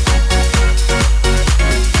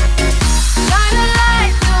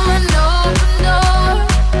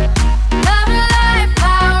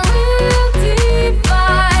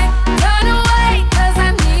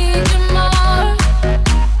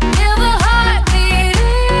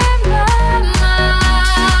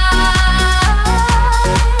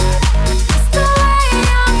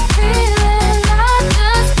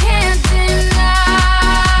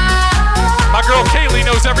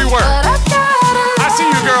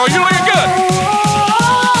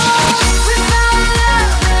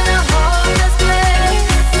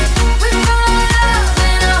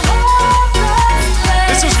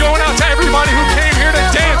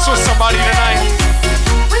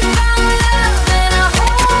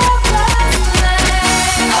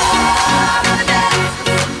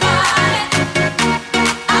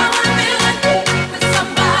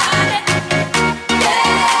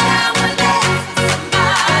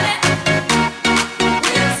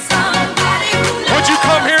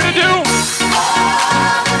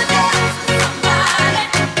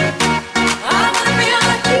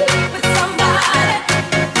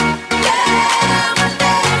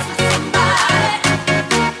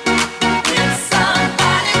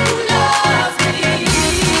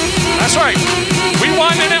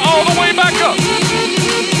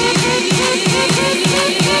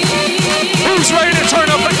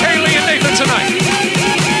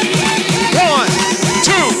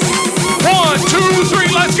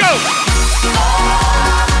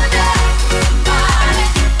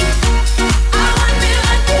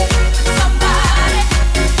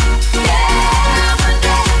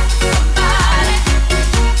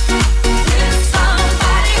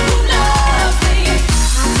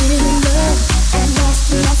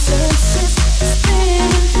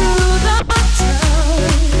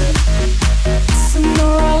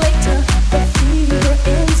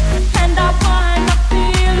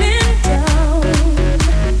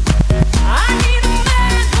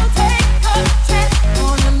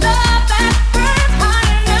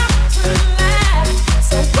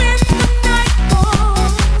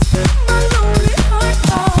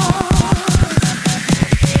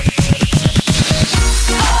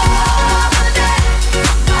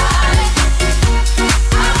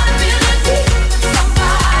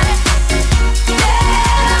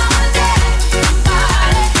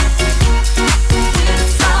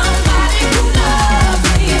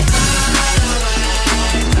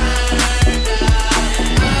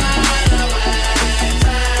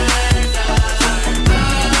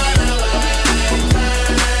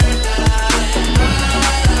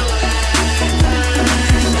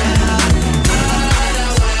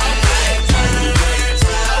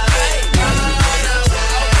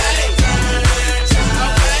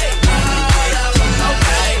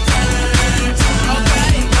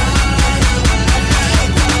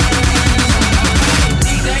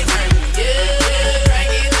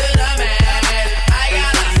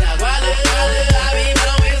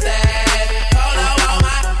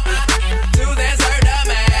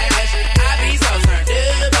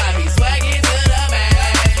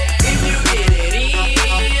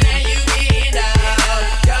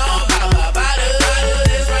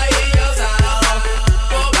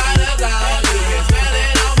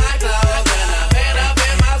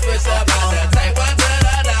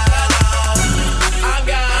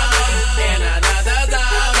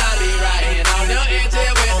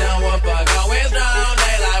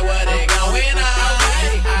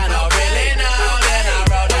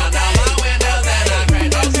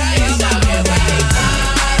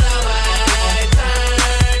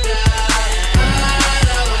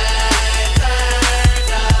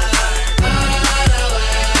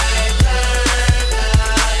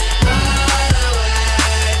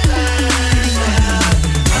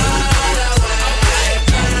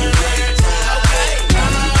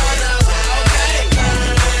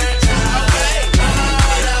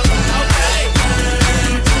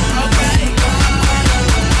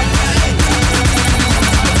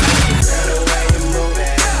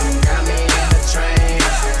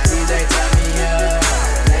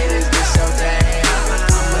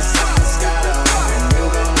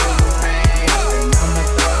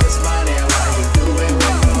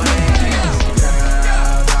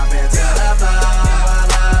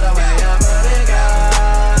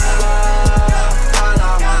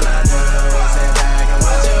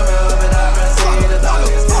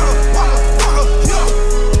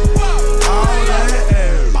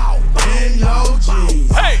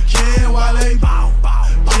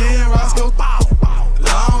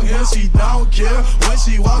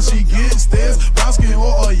 all she gets this brown skin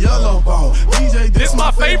or a yellow ball. DJ, this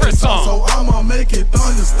my favorite song, so I'ma make it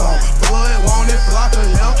thunderstorm. Blood, want it, block of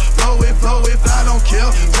hell. Flow it, I don't care.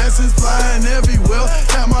 Blessings flying everywhere.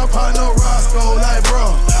 Got my partner Roscoe like,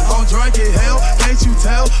 bro, I'm drunk in hell. Can't you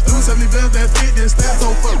tell? 270 bands that fit this stat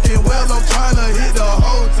so fucking well. I'm trying to hit the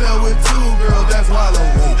hotel with 2 girls, that's Wallow.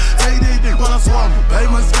 Take this dick when I swallow. Hey,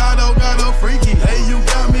 Moscato got a freaky. Hey, you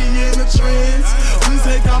got me in the trends. Please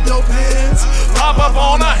take off your pants. Pop up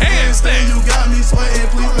on a handstand. You got me sweating,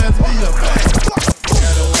 please pass me a pack.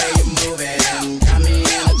 Girl, the way you move it, got me in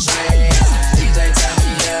a trance. DJ, tell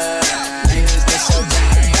me up, niggas, this your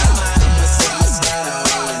game. I'ma sip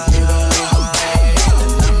Moscato, and you gon' need the bag. And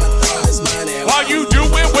I'ma throw this money while you do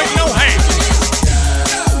it with no hands.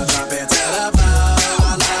 Drop it to the floor,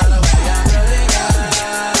 I love the way I really go.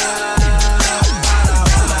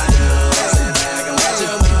 All I do is sit back and watch you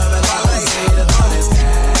move it while I see the bonus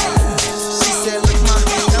cash. She said, look, my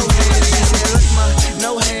no hands. She said, look, my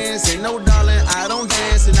no hands. And no darling, I don't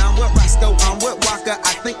dance. And I'm with Roscoe, I'm with Walker.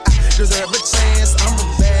 I think I deserve a chance. I'm a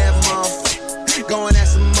bad mother, going at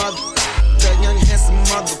some mother, that young handsome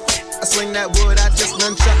mother. I swing that wood, I just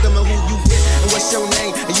nunchuck them. And who you with, and what's your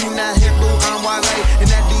name? And you not hip, boo, I'm Wale. And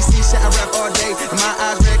that DC shit, I rap all day. And my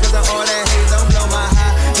eyes red cause of all that haze. Don't blow my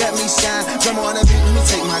high, let me shine. Drum on the beat, let me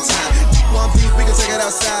take my time. One beat, we can take it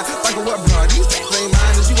outside. Like what, bro? These ain't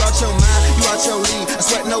mine. Is you out your mind, you out your league. I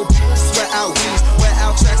sweat no, sweat out weeds. Wet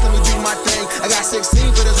out tracks, let me do my thing. I got 16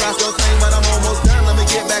 for this Roscoe thing, but I'm almost done, let me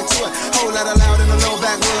get back to it. Whole lot of loud in the low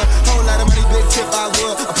backwood. Whole lot of money, big tip, I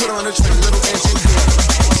would. I put on the train, little engine good.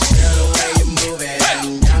 Girl, the way you move it,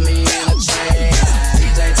 got me in a trance.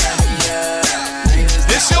 DJ, tell me up, niggas,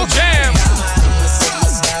 this your jam. I'ma sip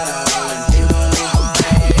Moscato, and you gon' need the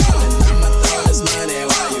bag. And I'ma throw this money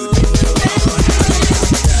while you do it.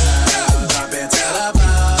 Drop it to the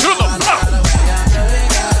floor. To the floor. All the way I really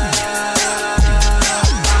go.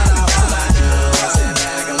 All I do is sit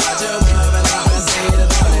back and watch you move it while I see the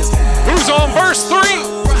bonus cash. Who's on verse 3?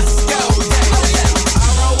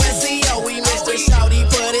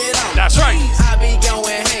 That's right. I be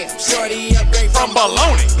going ham, shorty upgrade from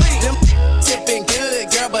baloney. Them tipping good,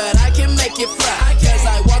 girl, but I can make it fly. Cause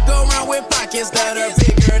I walk around with pockets that are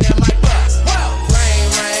bigger than my bust. Rain,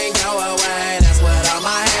 rain, go away. That's what all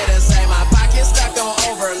my haters say. My pocket's stuck on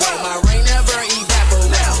overload. My rain never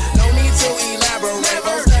evaporates. No need to elaborate.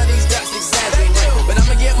 Most of these ducks exaggerate. But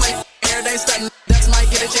I'ma get my air day starting. Ducks might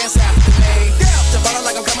get a chance after me. To ball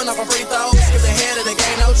like I'm coming off a free throw. Skip the head of the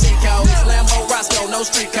game, no cheat codes. Lambo, Roscoe, no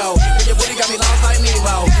street code. And your booty got me lost like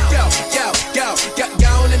Nemo. Go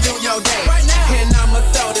on and do your day. And I'ma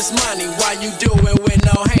throw this money while you do it with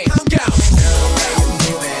no hands. Go.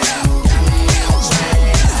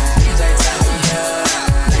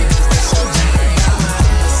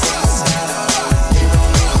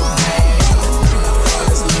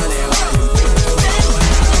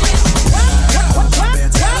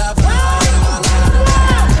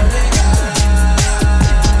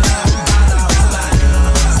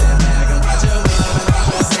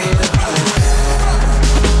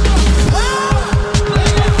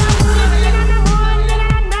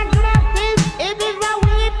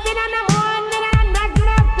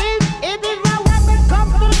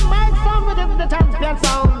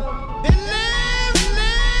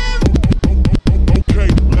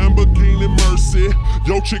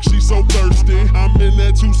 Yo, chick, she so thirsty. I'm in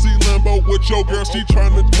that 2C Lambo with your girl, she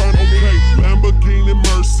tryna turn on me. Lamborghini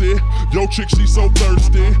Mercy. Yo, chick, she so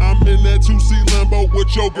thirsty. I'm in that 2C Lambo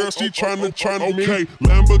with your girl, she tryna turn on me.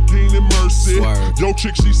 Lamborghini Mercy. Yo,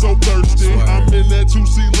 chick, she so thirsty. I'm in that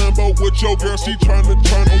 2C Lambo with your girl, she tryna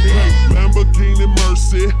turn on me. Lamborghini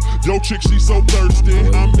Mercy. Yo, chick, she so thirsty.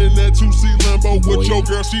 I'm in that 2C Lambo with your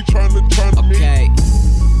girl, she tryna turn on me.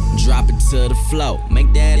 Drop it to the floor,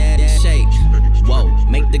 make that shake. Whoa,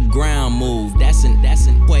 make the ground move, that's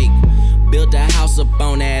an quake. Built a house up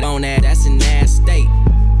on that, that's an ass state.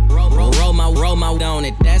 Roll my on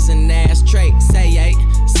it, that's an ass trait. Say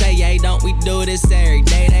yay, don't we do this every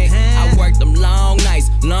day? I worked them long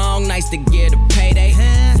nights to get a payday.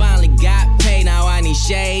 Finally got paid, now I need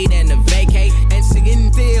shade and a vacate. And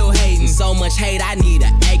still hating, so much hate, I need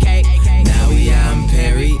an AK. Now we out in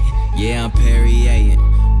Perry, yeah, I'm Perrier.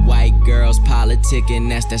 White girls politicking,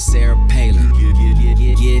 that's that Sarah Palin.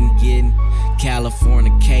 Getting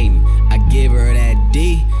Californicating. I give her that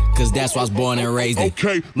D, cause that's why I was born and raised in.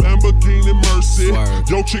 Okay, Lamborghini Mercy.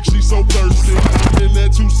 Yo, chick, she so thirsty. I'm in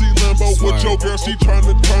that 2C Lambo with your girl, she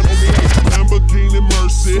tryna turn on me. Lamborghini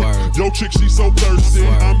Mercy. Yo chick, she so thirsty.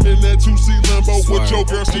 I'm in that 2C Lambo with your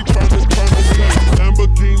girl, she tryna say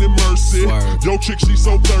Lamborghini Mercy. Yo chick, she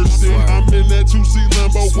so thirsty. I'm in that 2C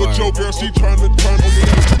Lambo with your girl, she tryna say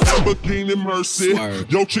Lamborghini Mercy.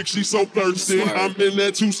 Yo chick, she so thirsty. I'm in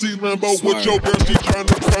that 2C Lambo with your girl, she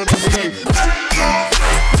tryna say.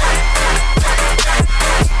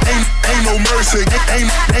 Ain't no mercy, ain't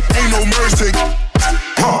no mercy.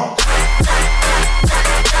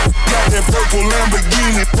 Got that purple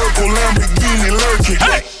Lamborghini lurking.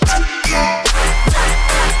 Hey.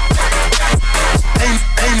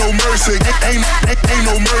 Ain't no mercy, ain't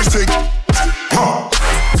no mercy.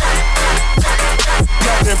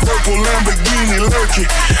 Got that purple Lamborghini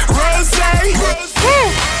lurking. Rosé.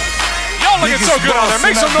 Y'all looking so good out there.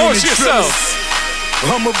 Make some noise yourselves.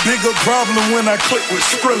 I'm a bigger problem when I click with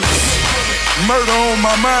Skrillers. Murder on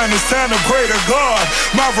my mind, it's time to pray to God.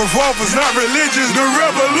 My revolver's not religious, the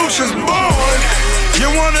revolution's born. You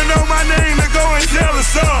wanna know my name, to go and tell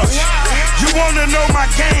us all. You wanna know my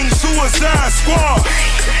gang, Suicide Squad.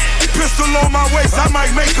 Pistol on my waist, I might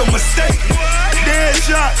make a mistake.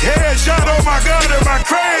 Headshot, oh my God, am I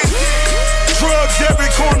crazy? Drugs every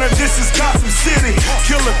corner, this is Gotham City.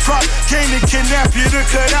 Killer crop, came to kidnap you to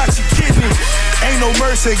cut out your kidney. Ain't no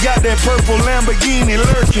mercy, got that purple Lamborghini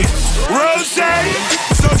lurking. Rosé,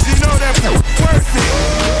 so she know that worth it.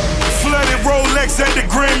 Flooded Rolex at the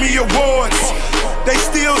Grammy Awards. They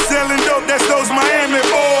still selling dope, that's those Miami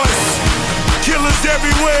boys. Killers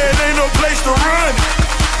everywhere, it ain't no place to run.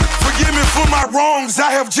 Forgive me for my wrongs,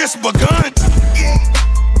 I have just begun.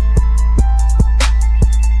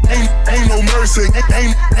 Ain't no mercy,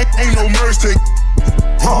 ain't no mercy.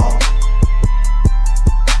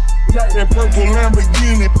 Got that purple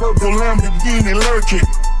Lamborghini lurking.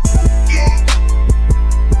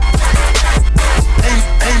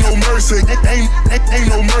 Ain't no mercy, ain't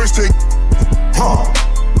no mercy.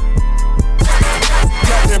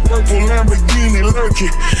 Got that purple Lamborghini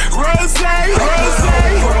lurking. Rosé.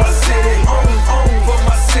 My city, on for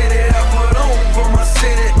my city. I put on for my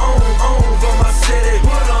city, on for my city.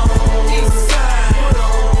 Put on east side, put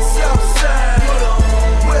on south side, put on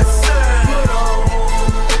west side, put on.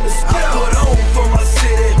 I put on for my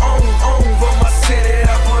city, on for my city. I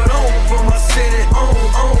put on for my city, on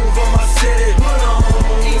for my city. Put on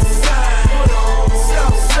east side, put on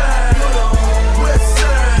south side, put on west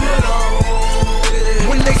side, put on.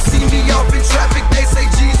 When they see me off in traffic, they say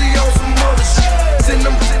Jeezy on some other shit. Send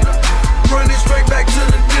them running straight back to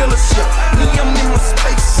the dealership. Me, I'm in my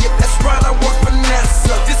spaceship, that's right, I work for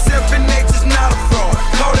NASA. This 7H is not a fraud.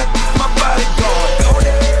 Call that my bodyguard. Call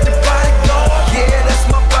that the bodyguard. Yeah, that's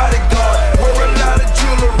my bodyguard. Wear a lot of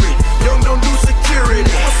jewelry. Young don't do security.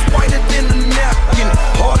 It's whiter than a napkin,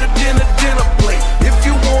 harder than a dinner plate. If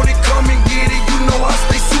you want it, come and get it. You know I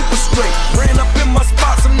stay super straight. Ran up in my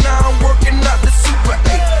spots, and now I'm working out the Super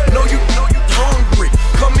 8. Know you hungry.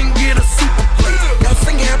 Come and get a super plate. Y'all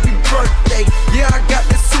sing happy birthday. Yeah, I got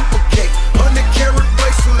this super cake. 100 carat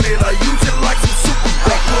bracelet. I use it like some super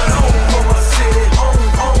bake. Put on for my city. On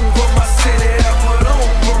for my city. I put on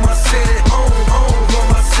for my city. On for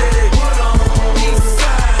my city. Put on east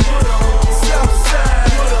side. Put on south side.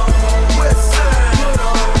 Put on west side. Put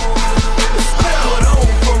on. I put on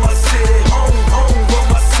for my city. On for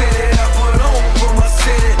my city. I put on for my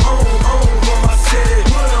city. On for my city.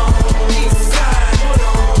 Put on east side. Put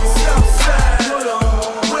on south side. Put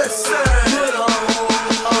on west side. Put on.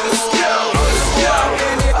 Let's go.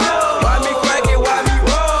 Why me crank it, why me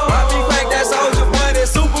roll? Why me crank that soldier boy, that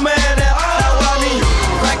Superman? Now why me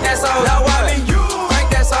crank that soldier? Now why me crank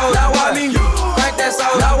that soldier? Now why me crank that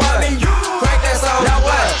soldier? Now why me crank that soldier? Now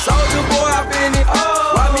what? Soldier boy, I been it.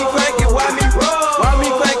 Why me crank it, why me roll? Why me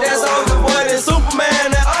crank that soldier boy, that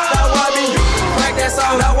Superman? Now why me crank that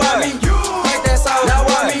soldier? Now why me crank that soldier? Now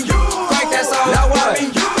why me crank that soldier? Now why me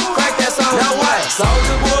crank that soldier? Now what?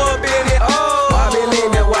 Soldier boy, been it. Why me lean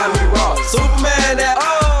that? Why me roll? Superman that.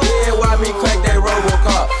 Yeah, why me crank that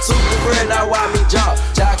Robocop? Super friend, now why me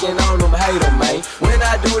jocking on them, hate them, man. When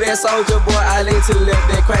I do that, soldier boy, I lean to the left,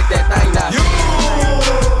 then crack that thing now.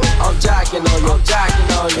 I'm jocking on you,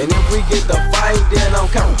 and if we get the fight, then I'm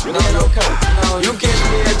counting, You catch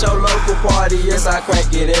me at your local party, yes, I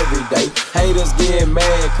crack it every day. Haters get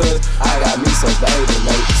mad, cause I got me some baby,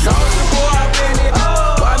 mate. Soldier boy, I been it.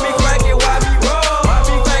 Why me crack it, why me roll? Why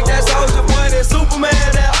me crack that soldier boy, that Superman,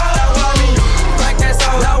 that why me crack that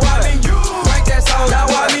soldier? Now why me crank that soldier? Now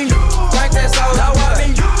why me crank that soldier? Now why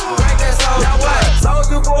me crank that soldier? Now what?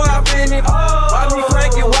 Soldier boy, I been it. Why me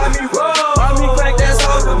crank it? Why me roll? Why me crank that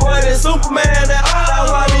soldier boy, that Superman? Now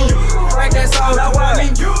why me crank that soldier? Now why me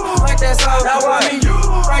crank that soldier? Now why me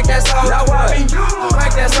crank that soldier? Now why me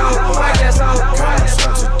crank that soldier? Crank that soldier.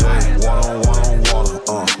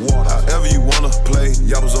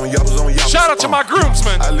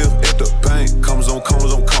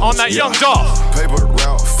 on that Young Dolph. Paper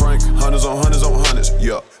route, Frank, hundreds on hundreds on hundreds,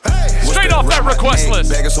 yeah. Straight off that request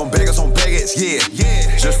list. Baggers on baggers on baggers, yeah.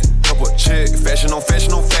 Just up a check, fashion on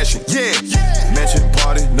fashion on fashion, yeah. Mansion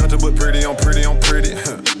party, nothing but pretty on pretty on pretty.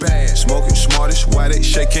 Bad, smoking smartish, why they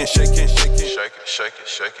shaking, shaking, shaking, shaking, shaking,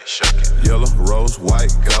 shaking, shaking. Yellow, rose,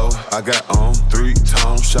 white, gold. I got on 3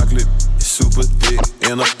 tones, chocolate, super thick,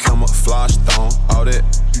 in a camouflage thong. All that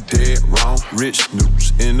you dead wrong. Rich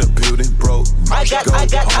news in the building, broke. I got.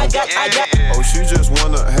 Oh, she just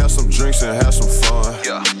wanna have some drinks and have some fun.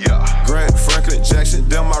 Yeah. Grant Franklin Jackson,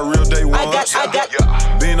 them my real day ones. I got.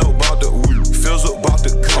 Bino bought the weed, Fizzle bought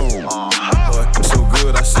the coon. So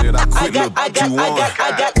good, I said I quit. I got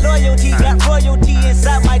loyalty, got royalty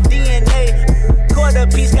inside my DNA. Quarter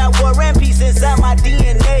piece, got war and peace inside my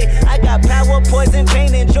DNA. I got power, poison,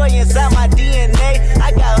 pain, and joy inside my DNA.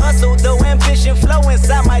 I got hustle, though, ambition, flow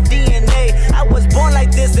inside my DNA. I was born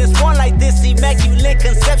like this and born like this, immaculate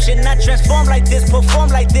conception. I transform like this, perform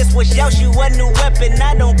like this, wish out you a new weapon.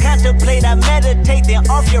 I don't contemplate, I meditate, then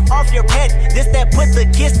off your head. This that put the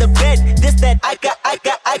kids to bed. This that I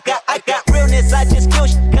got realness, I just kill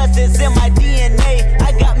shit cause it's in my DNA.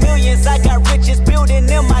 I got millions, I got riches building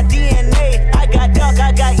in my DNA. I got dark,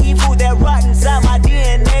 I got evil that rot inside my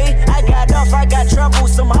DNA. I got off, I got trouble,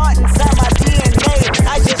 some heart inside my DNA.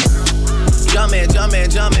 I just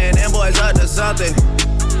jumpin', them boys up to something.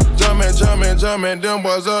 Jumpin', them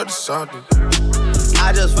boys up to something.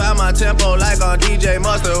 I just found my tempo like on DJ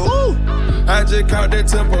Mustard. Woo! I just caught that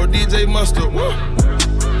tempo, DJ Mustard. Woo!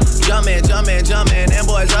 Jumpin', them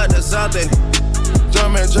boys up to something.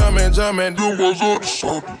 Jumpin', them boys up to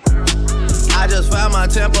something. I just found my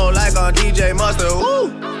tempo like on DJ Mustard.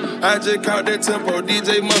 Woo! I just caught that tempo,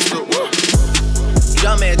 DJ Mustard. Woo!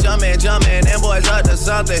 Jumpin', them boys up to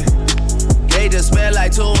something. They just spent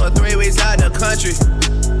like 2 or 3 weeks out the country.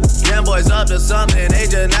 Them boys up to something, they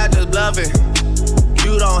just not just bluffing.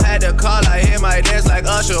 You don't have to call, I hear my dance like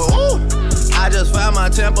Usher. Ooh. I just found my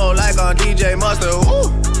tempo like on DJ Mustard.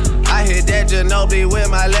 Ooh. I hit that Ginobili with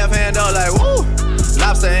my left hand, though, like woo.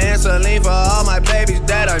 Lobster and saline for all my babies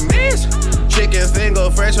that I miss. Chicken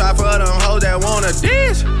finger, french fry for them hoes that wanna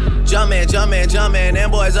dish. Jumpin',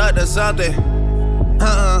 them boys up to something.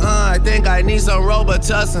 I think I need some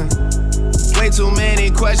Robitussin. Way too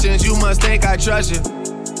many questions, you must think I trust you.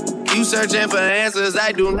 You searching for answers,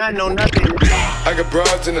 I do not know nothing. I got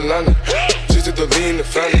broads in Atlanta, just to the lean the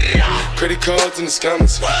family. Credit cards in the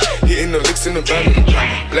scammers, hitting the licks in the van.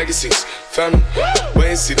 Legacies, family, wait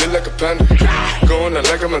and see, look like a panda. Going out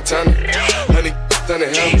like a Montana, honey on the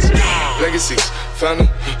helmets. Legacies, family,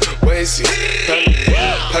 wait and see, family.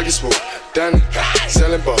 Pockets full, Danny,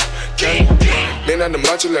 selling ball, candy. Man on the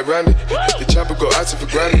macho like Randy, the chopper go out to for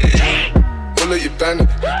granted. Pull up your bandit,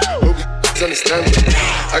 hope you understand it.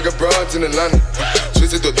 I got broads in Atlanta,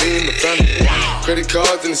 twisted the lean in the family. Credit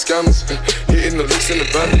cards and the scammers, hitting the licks in the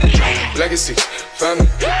van. Legacy, family,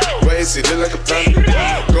 wait and see, look like a panda.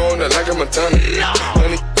 Going out like a Montana,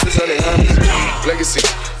 honey on the helmets. Legacy,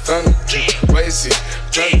 family, wait and see,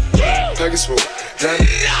 family. Package full, Danny,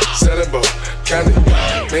 selling ball, candy.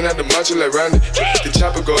 Man out the macho like Randy, the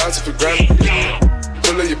chopper go out to for granted.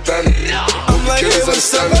 Pull up your bandit, I'm like, hey,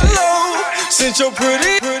 what's up, hello? Since you're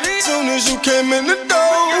pretty, soon as you came in the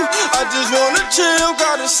door, I just wanna chill,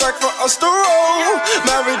 got a sack for us to roll.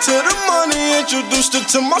 Married to the money, introduced her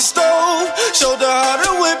to my stove. Showed her how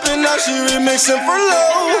to whip it, now she remixing for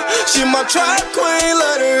low. She my track queen,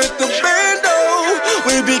 let her hit the bando.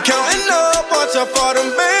 We be counting up, watch how far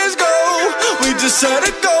them bands go. We just had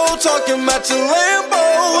a go, talking matching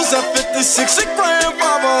Lambos. At 56 a gram,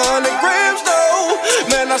 500 grams though.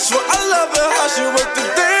 Man, I swear I love her, how she work the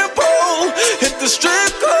damn pole. Hit the strip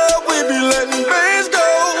club, we be letting bands go.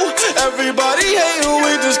 Everybody hating,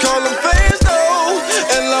 we just call them fans though.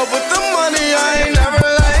 In love with the money, I ain't never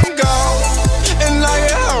letting go. And I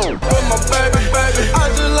get home with my baby. I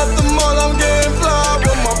just left the mall, I'm getting fly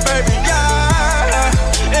with my baby,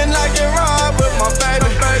 yeah. And I get ride with my baby.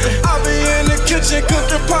 I be in the kitchen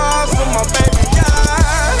cooking pies with my baby,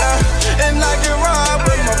 yeah. And I get ride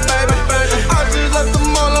with my baby. I just left the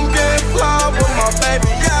mall, I'm getting fly with my baby,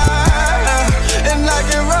 yeah. And I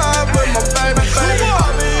get ride with my baby. I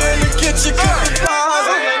be in the kitchen cooking pies.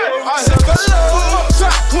 I said hello,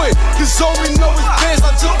 track quick, cause all we know is bands.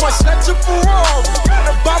 I just might snatch a Ferrari.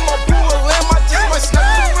 And buy my blue lamb, I just might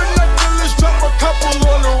snatch her and let's drop a couple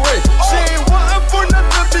on the way. She ain't wantin' for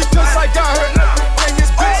nothing because I got her everything.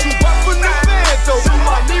 It's bitch who bought for the band though. You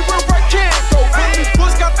might need where I can't go. Really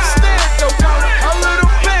Bush got the stand though. Got a little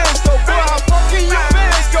bands though. Boy, how fucking your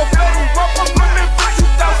bands go? Federal rub I'm running for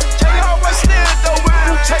 2,000K. How I stand though. If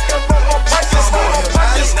you check up on my prices, on my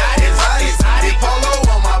pockets. It's polo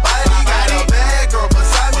on my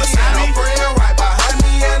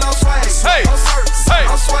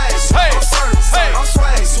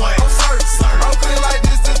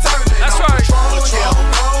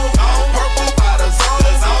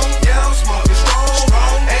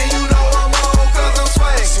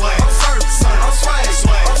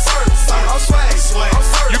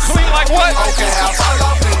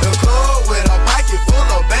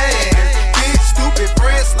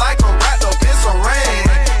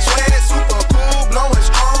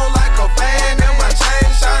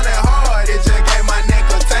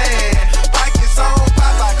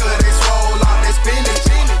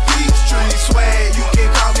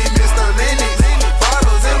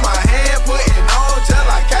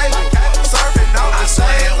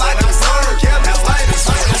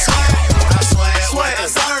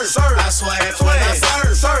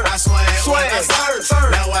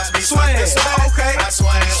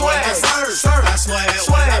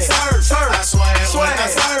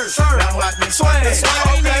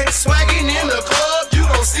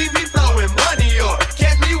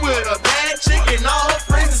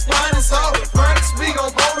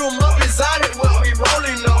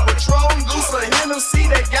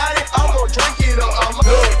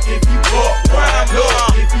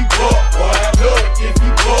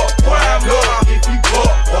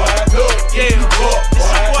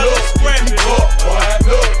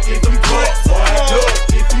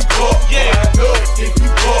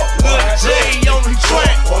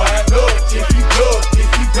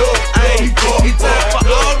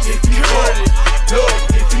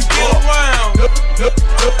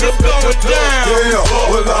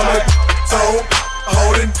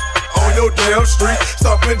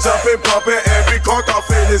up and be crunk off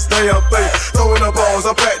in this damn thing. Throwing the balls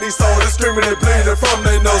up at these soldiers, screaming and bleeding from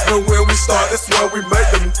their nose. But when we start, that's where we make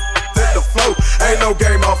them hit the flow. Ain't no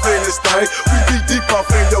game off in this thing. We be deep off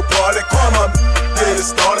in your party. Karma get it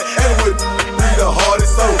started, and we be the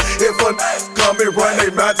hardest. So if a come and run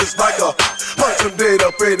they mouth just like a punch them dead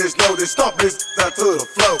up in his load and stomp this out to the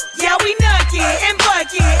flow. Yeah, we nucky and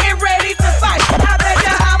bucky and ready to fight. I bet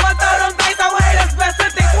ya I'ma throw them things, so haters best to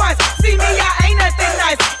think twice. See me, I ain't nothing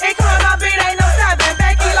nice. And come on, beat ain't no stopping.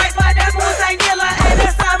 Becky like my dad's moves ain't killer, and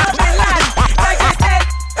that's time up in line. Like I said,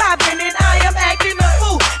 popping and I am acting a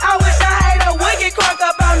fool. I wish I had a would get crunk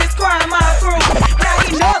up on this crime my crew. Now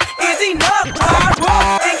enough is enough. Why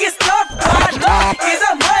roll and get stuck? Why enough is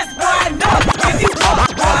a must? Why enough if you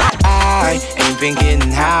fuck? Why? I ain't been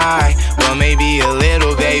getting high. Well, maybe a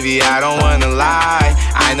little, baby, I don't wanna lie.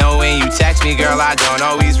 I know when you text me, girl, I don't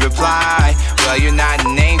always reply. Well, you're not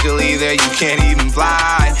an angel either, you can't even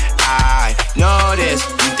fly. I know this,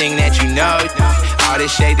 you think that you know all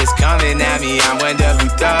this shade that's coming at me, I wonder who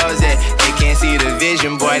throws it. They can't see the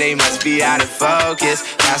vision, boy, they must be out of focus.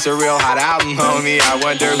 That's a real hot album, homie, I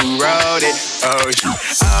wonder who wrote it.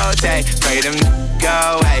 Oh, they pray them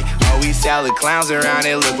go away. Oh, we sell the clowns around,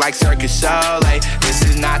 it look like Circus Soleil. This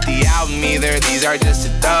is not the album either, these are just the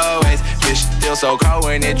throwaways. This still so cold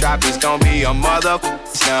when it drop, it's gon' be a motherfucking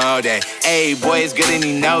snow day. Hey, boy, it's good and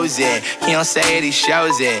he knows it. He don't say it, he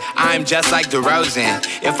shows it. I'm just like DeRozan.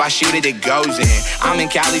 If I shoot it, it goes in. I'm in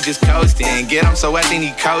Cali just coasting. Get him so wet, they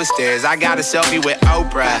need coasters. I got a selfie with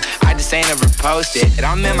Oprah. I just ain't ever posted.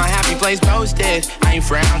 I'm in my happy place posted. I ain't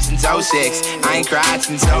frowned since 06. I ain't cried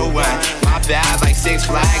since 01. My bad like Six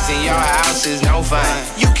Flags and your house is no fun.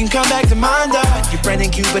 You can come back to mine though. Your friend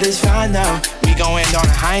and Cupid is fine though. We gon' end on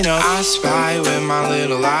a high note. I spy with my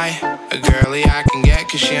little eye. A girly I can get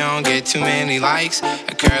cause she don't get too many likes.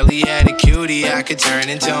 A curly-headed cutie I could turn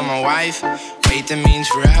into my wife. Wait, that means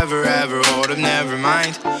forever, ever, hold up, never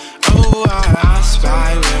mind. Oh, I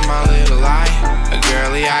spy with my little eye. A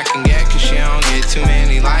girly I can get cause she don't get too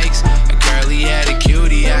many likes. A curly-headed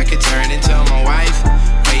cutie I could turn into my wife.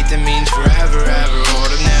 Wait, that means forever, ever,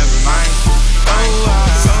 hold up, never mind.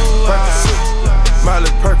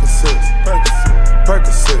 Miley Percocet,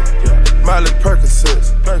 Miley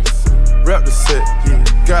Percocet, rep the set,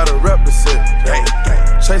 gotta rep the set,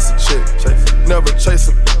 chase a chick, never chase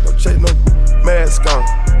a, no chase no, mask on,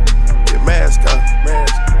 get mask on,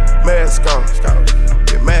 mask on,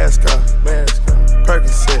 get mask on,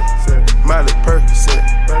 Percocet, Miley Percocet,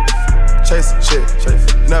 chase a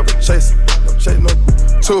chick, never chase no, chase no.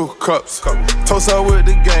 2 cups, toast out with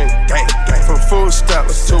the gang, from food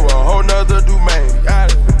stamps to a whole nother domain.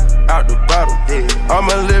 Out the bottom, I'm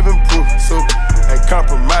a living proof, ain't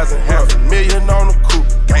compromising. $500,000 on the coupe,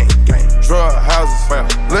 drug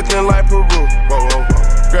houses, looking like Peru.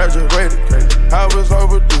 Graduated, I was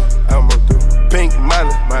overdue. I'm overdue. Pink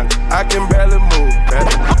Miley, I can barely move.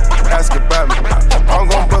 Ask about me, I'm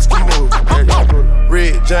gon' bust a move.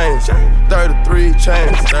 Red James, 33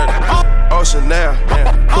 chains, Ocean now,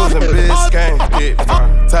 cruising Biscayne,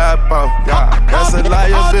 top off, that's a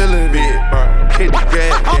liability. Hit the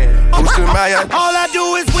gas, boosting my All I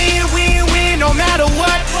do is win, win, win, no matter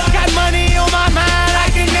what. Got money on my mind, I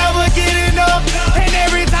can never get enough. And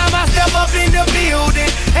every time I step up in the building,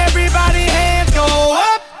 everybody hands go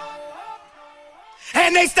up.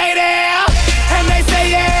 And they stay there, and they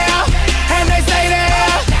say yeah, and they stay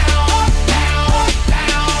there.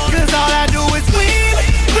 Cause all I do is win,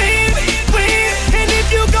 win, win. And if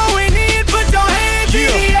you going in, put your hands in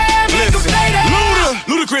the air, make them stay there.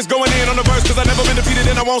 Ludacris going in on the verse, cause I never been defeated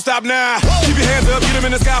and I won't stop now. Keep your hands up, get them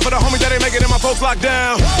in the sky for the homies that ain't making it and my folks locked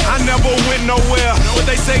down. I never went nowhere, but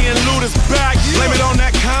they saying Luda's back. Blame it on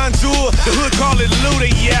that contour, the hood call it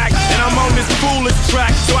Luda-yak. And I'm on this foolish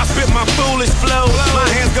track, so I spit my foolish flow. My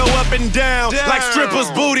hands go up and down, like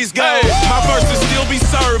strippers' booties go. My verses still be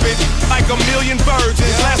serving, like a million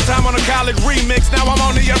virgins. Last time on a college remix, now I'm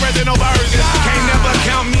on the original version. Can't never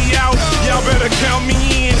count me out, y'all better count me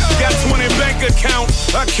in. Got 20 bank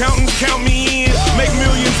accounts, accountants count me in. Make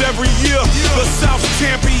millions every year, the South's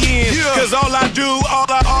champion. Cause all I do, all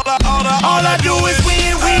I do is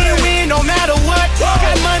win, win, win, no matter what.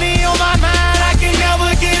 Got money on my mind, I can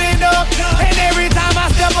never get enough. And every time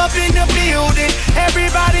I step up in the building,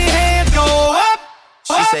 everybody hands go up.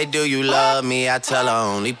 She say, do you love me? I tell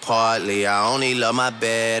her only partly. I only love my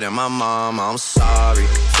bed and my mom, I'm sorry.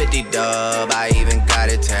 50 dub, I even got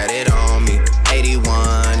it tatted on me.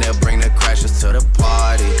 81, they'll bring the crashers to the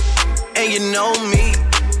party. And you know me,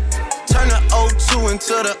 turn the 02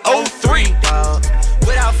 into the 03, dog.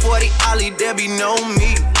 Without 40 Ollie, there be no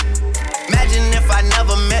me. Imagine if I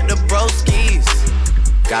never met the broskies.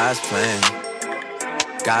 God's plan,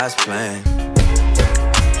 God's plan.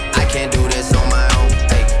 I can't do this on my own.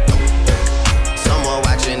 Hey, no. Someone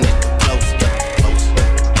watching it close, yeah, close.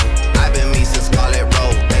 I've been me since Scarlet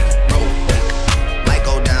Road, hey, road. Hey. Might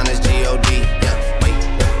go down as G.O.D., yeah, wait.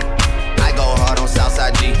 I go hard on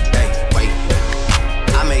Southside G, hey, wait.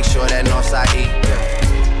 I make sure that Northside E, yeah.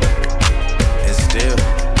 And still,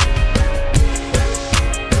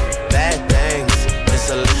 bad things, it's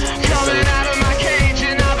a Coming out of my cage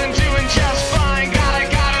and I've been doing just fine. Gotta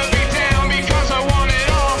be down because I want it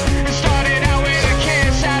all. It started out with a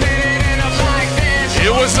kiss, how did it end up like this? It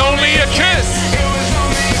was only a kiss. It was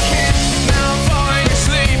only a kiss. Now I'm falling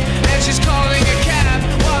asleep and she's calling a cab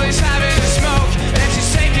while he's having a smoke and she's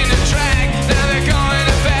taking a drag. Now they're going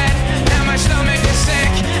to bed and my stomach is sick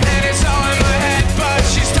and it's all in my head, but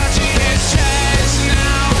she's touching his chest.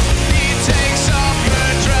 Now he takes off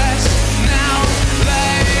her dress. Now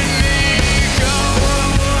let me go.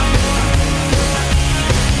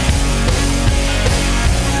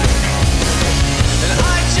 And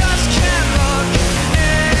I just can't look,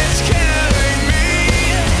 it's killing me.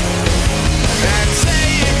 And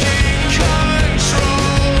taking control.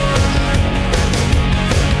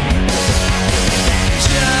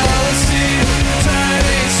 Jealousy,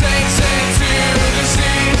 turning saints into the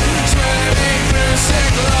sea. Swimming through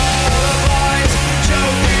sick lullabies,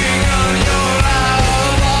 choking on your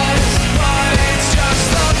alibis. But it's just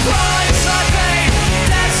the price I pay.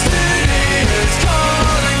 Destiny is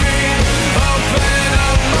calling me. Open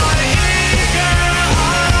up my eager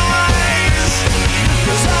eyes,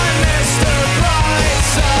 'cause I missed the bright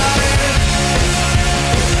side.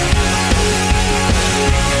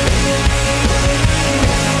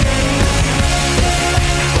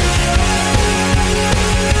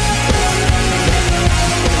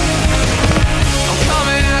 I'm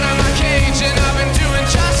coming out of my cage and I've been doing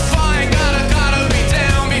just fine. Gotta be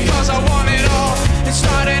down because I want it all. It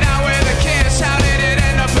started out with a kiss, how did it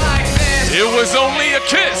end up like this? It was only a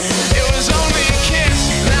kiss. It was only a kiss.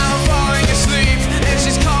 Now I'm falling asleep and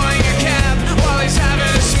she's calling a cab while he's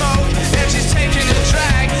having a smoke and she's taking a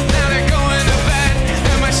drag. Now they're going to bed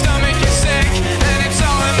and my stomach is sick and it's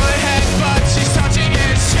all in my head, but she's touching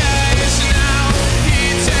his chest. Now he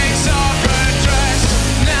takes off her dress.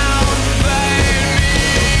 Now let me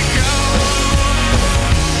go.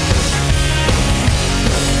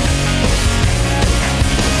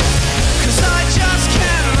 'Cause I just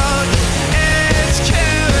can't look, it's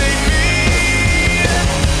killing me.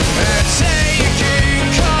 And taking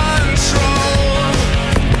control.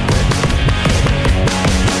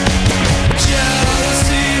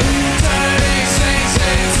 Jealousy, turning saints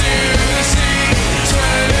into the sea.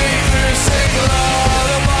 Swimming through sick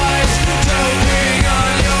lullabies, choking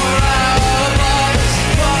on your alibis.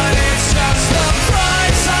 But it's just the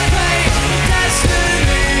price I pay.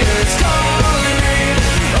 Destiny is calling me.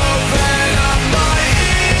 Open up my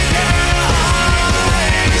eager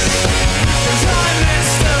eyes, 'cause I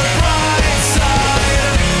missed the bright side.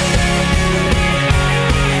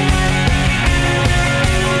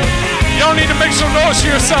 Y'all need to make some noise for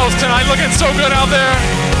yourselves tonight. Looking so good out there.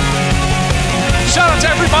 Shout out to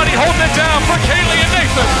everybody holding it down for Kaleigh and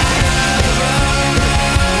Nathan.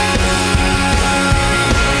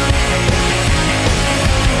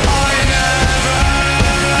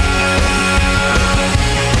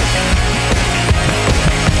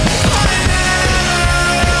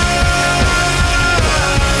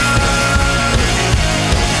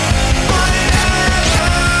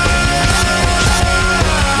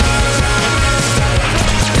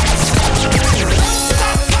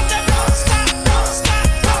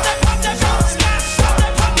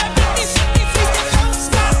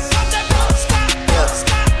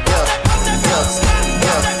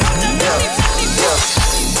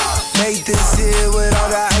 Made this here with all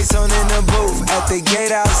the ice on in the booth. At the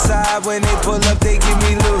gate outside, when they pull up, they give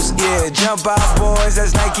me loose. Yeah, jump out, boys.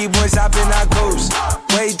 That's Nike boys hopping our goose.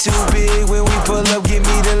 Way too big when we pull up, give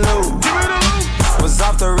me the loot. Was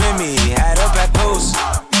off the Remy, had up at post.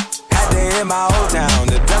 Had to hit my old town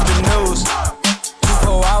to dump the news.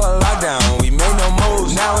 24-hour lockdown, we made no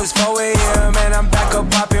moves. Now it's 4 a.m. and I'm back up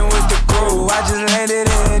popping with the crew. I just landed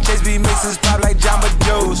in Chase B mixes pop like Jamba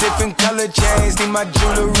Juice. Different color chains, think my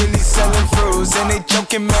jeweler really selling fruits. And they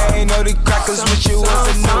joking, man, know the crackers wish it was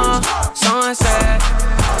the news. Sunset.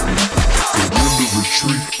 In the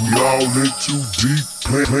retreat, we all in too deep.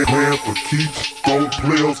 Plan for keeps, don't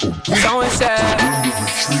play us for weeks. So sad. In the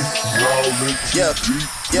retreat, we all in too deep.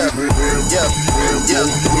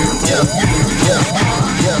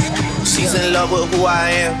 She's in love with who I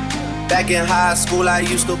am. Back in high school, I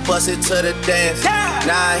used to bust it to the dance.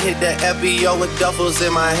 Now I hit the FBO with duffels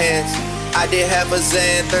in my hands. I did half a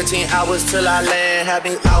Zan, 13 hours till I land. Had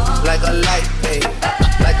me out like a light, ayy.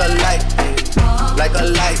 Like a light, ayy. Like a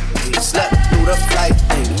light, ayy. Slept through the flight,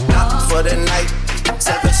 ayy. Not for the night.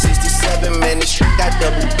 767, man, this shit got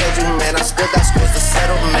double bedroom, man. I still got scores to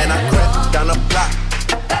settle, man. I crept down the block,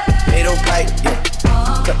 made a right, yeah.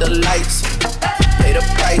 Cut the lights, pay the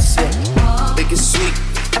price, yeah. Big and sweet,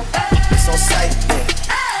 it's on sight, yeah.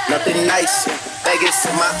 Nothing nice, yeah. Vegas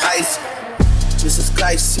in my ice. Jesus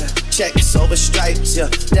Christ, yeah. Checks over stripes, yeah.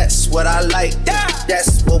 That's what I like, yeah.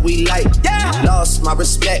 That's what we like, yeah. Lost my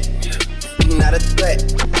respect, you not a threat.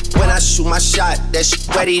 When I shoot my shot, that shit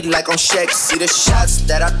ready like on Shaq. See the shots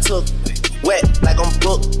that I took, wet like on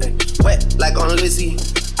Book, wet like on Lizzie.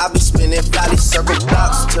 I be spinning valley circle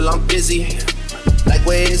blocks till I'm busy. Like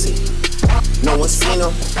where is he? No one seen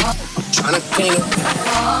him. Tryna clean him.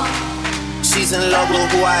 She's in love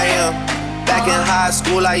with who I am. Back in high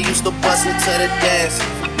school, I used to bust into the dance.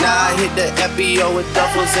 Now I hit the FBO with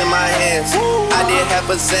duffels in my hands. I did half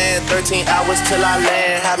a Zan, 13 hours till I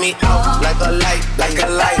land. Had me out like a light, like a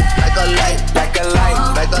light, like a light, like a light,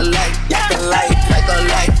 like a light, like a light, like a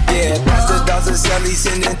light. Yeah, Pastor Dawson Sally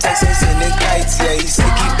sending texts and sending kites. Yeah, he said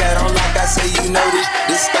keep that on lock. I say you know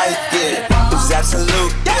this Skype. Yeah, it's absolute.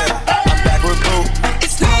 Yeah, I'm back with Boo.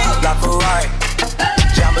 It's block for right.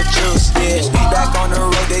 Jamba Juice, yeah. We back on the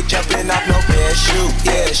road, they jumping off no parachute.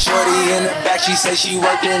 Yeah, shorty in the back, she say she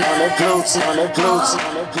working on her glutes, on her glutes,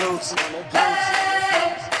 on her glutes, on her glutes.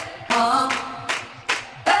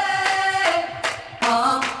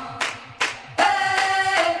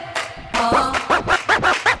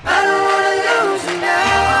 I don't wanna lose you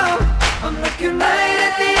now. I'm looking right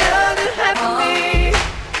at the other half of me.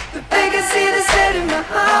 The vacancy that's set in my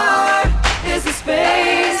heart is the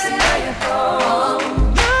space, and now you're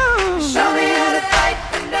home. Show me how to fight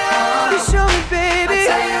for now. You show me, baby. I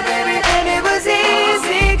tell you, baby, and it was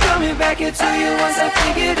easy coming back into you once I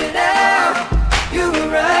figured it out. You were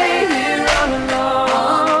right here all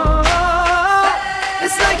along.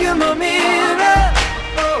 It's like you're my mirror.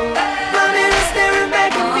 My mirror staring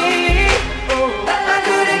back at me. I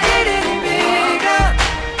couldn't get any bigger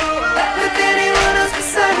with anyone else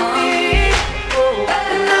beside of me.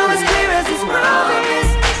 And now it's clear as this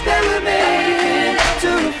promise that we're making to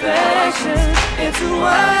reflection into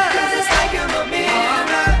one. 'Cause it's like you're my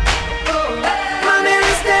mirror. My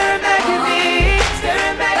mirror staring back at me,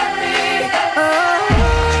 staring back at me.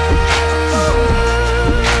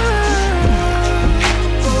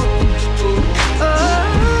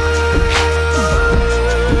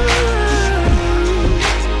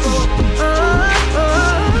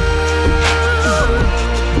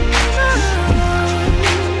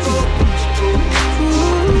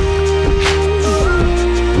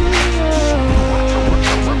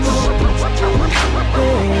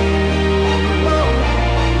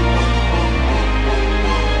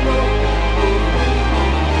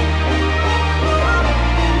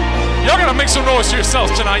 Y'all gotta make some noise to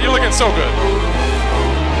yourselves tonight. You're looking so good.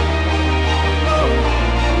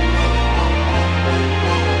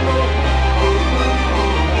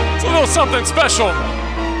 It's a little something special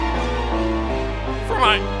for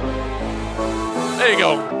my. There you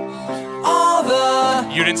go. All the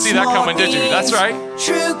You didn't see that coming, did you? That's right.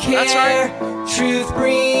 True care, That's right. truth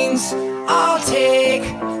brings. I'll take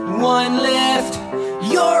one lift.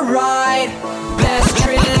 You're right, best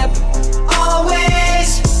trip.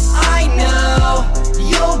 Always, I know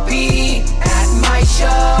you'll be at my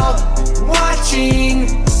show.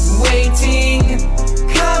 Watching, waiting,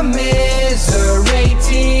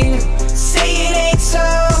 commiserating. Say it ain't so,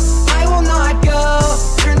 I will not go.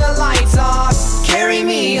 Turn the lights off, carry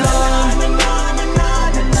me home.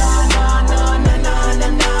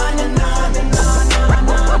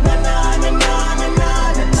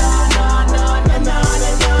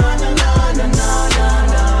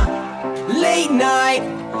 Late night,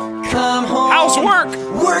 come home. How's work?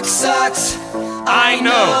 Work sucks. I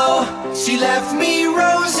know. She left me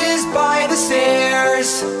roses by the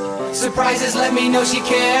stairs. Surprises let me know she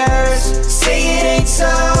cares. Say it ain't so,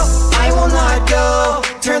 I will not go.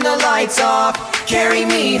 Turn the lights off, carry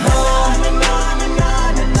me home.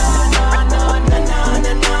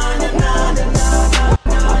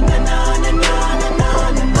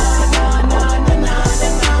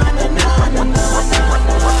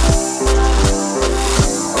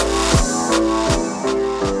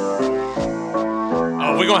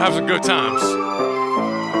 Oh, we're gonna have some good times.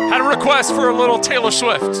 Had a request for a little Taylor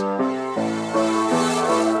Swift.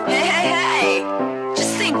 Hey,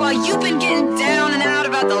 just think while you've been getting down and out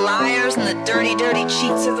about the liars and the dirty, dirty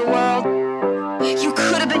cheats of the world, you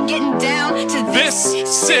could have been getting down to this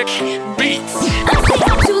sick beat.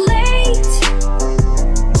 Too late.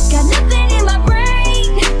 Got nothing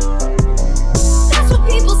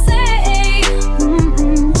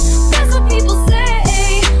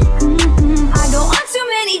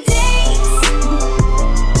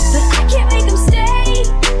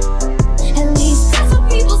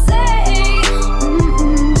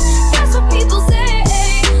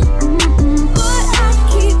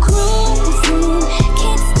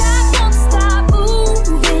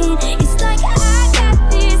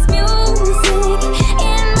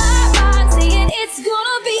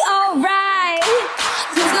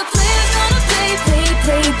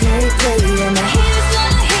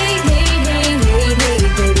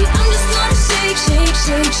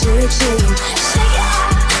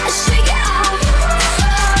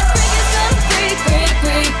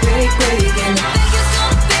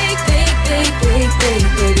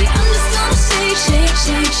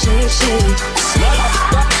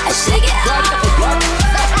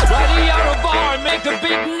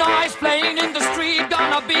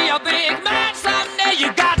gonna be a big man someday.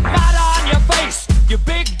 You got mud on your face, you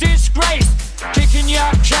big disgrace, kicking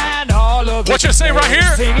your can all over. What you say right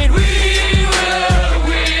here? Singing, we will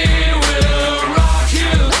rock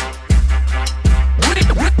you. We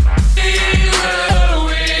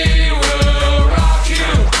will rock you.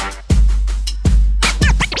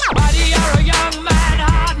 Buddy, you're a young man,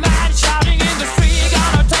 hard man, shouting in the street.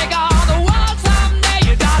 Gonna take on the world someday.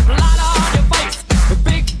 You got blood on your face, a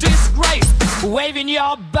big disgrace, waving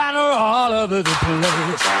your banner all over the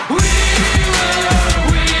place. We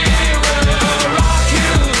will rock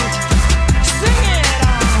you. Sing it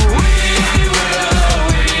on. We will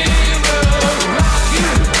rock you.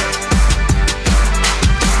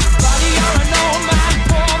 Buddy, you're an old man,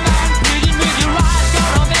 poor man, pleading with your eyes.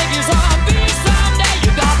 Gonna make you zombie someday.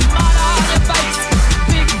 You got mud on your face,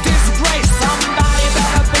 big disgrace. Somebody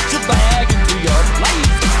better put your bag into your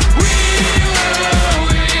place. We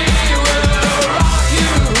will rock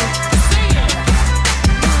you. Sing it.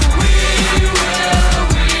 We will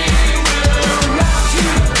rock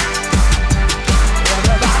you.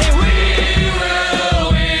 Everybody, we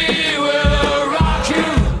will rock you.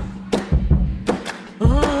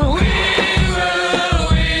 We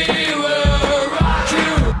will rock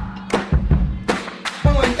you.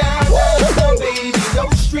 Going down, baby, go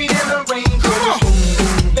street in the rain. Come on,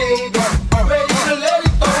 baby, ready to let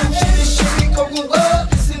it go. Shimmy, shimmy, go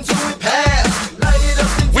up, listen to it pass. Light it up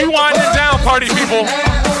and We winding down, party people.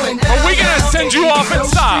 Are we gonna send you off in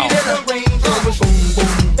style?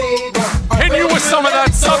 Hit you with some of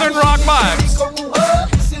that Southern rock vibes.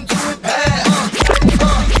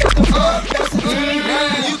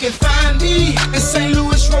 You can find me in St.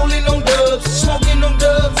 Louis rolling on dubs, smoking on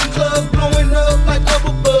dubs in clubs, blowing up like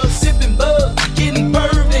bubble bugs, sipping bug, getting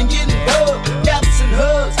burned and getting dubbed, gaps and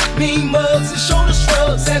hugs, mean mugs and shoulder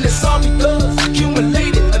shrugs, and it's all because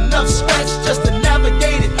accumulated enough scratch just to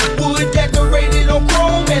navigate it. Wood decorated on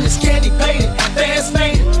chrome and it's candy painted, fans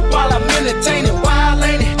fainted while I'm entertaining. Wild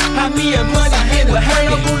ain't it? How me and money hand in hand.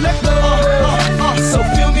 So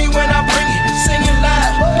feel me when I bring it, singing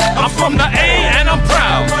live. I'm from the A and I'm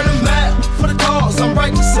proud. Run a map for the cause. I'm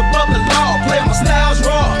righteous above the law. Play my styles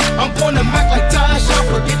raw. I'm born to Mac like Taj. Y'all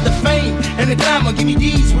forget the fame and the glamour. Give me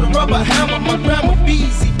these with a rubber hammer. My grandma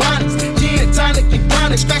bees, ebonics, gin tonic,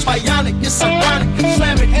 ebonic, scratch bionic. It's ironic.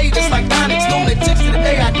 Slamming haters like Onyx. Lunatics to the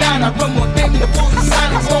day I die. I run more game than the bulls and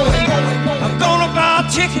sonics. I'm gonna buy a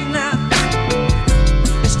ticket now,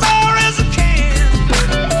 as far as I can.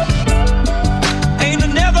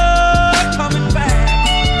 Ain't never coming back.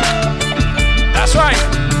 That's right.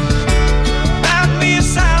 Bound me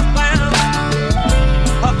southbound,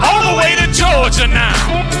 All the way to Georgia now.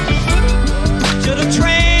 till the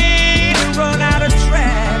train run out of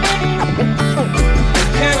track.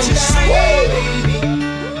 Can't you see?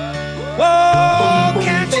 Whoa,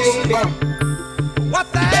 can't you see what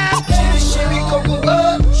that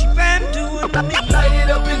she been doing to me? Light it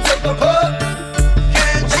up and take a puff.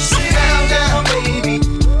 Can't you see? Down, baby.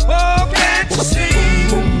 Oh, can't you see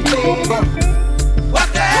what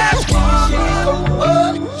that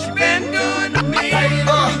she been doing to me?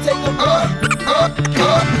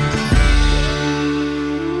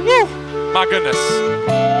 Woo! My goodness.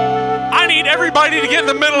 I need everybody to get in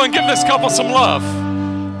the middle and give this couple some love.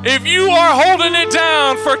 If you are holding it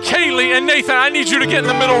down for Kaleigh and Nathan, I need you to get in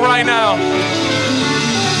the middle right now.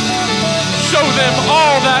 Show them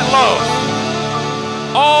all that love.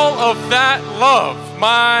 All of that love.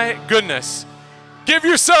 My goodness. Give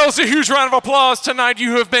yourselves a huge round of applause tonight.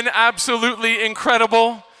 You have been absolutely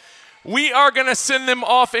incredible. We are going to send them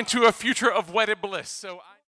off into a future of wedded bliss. So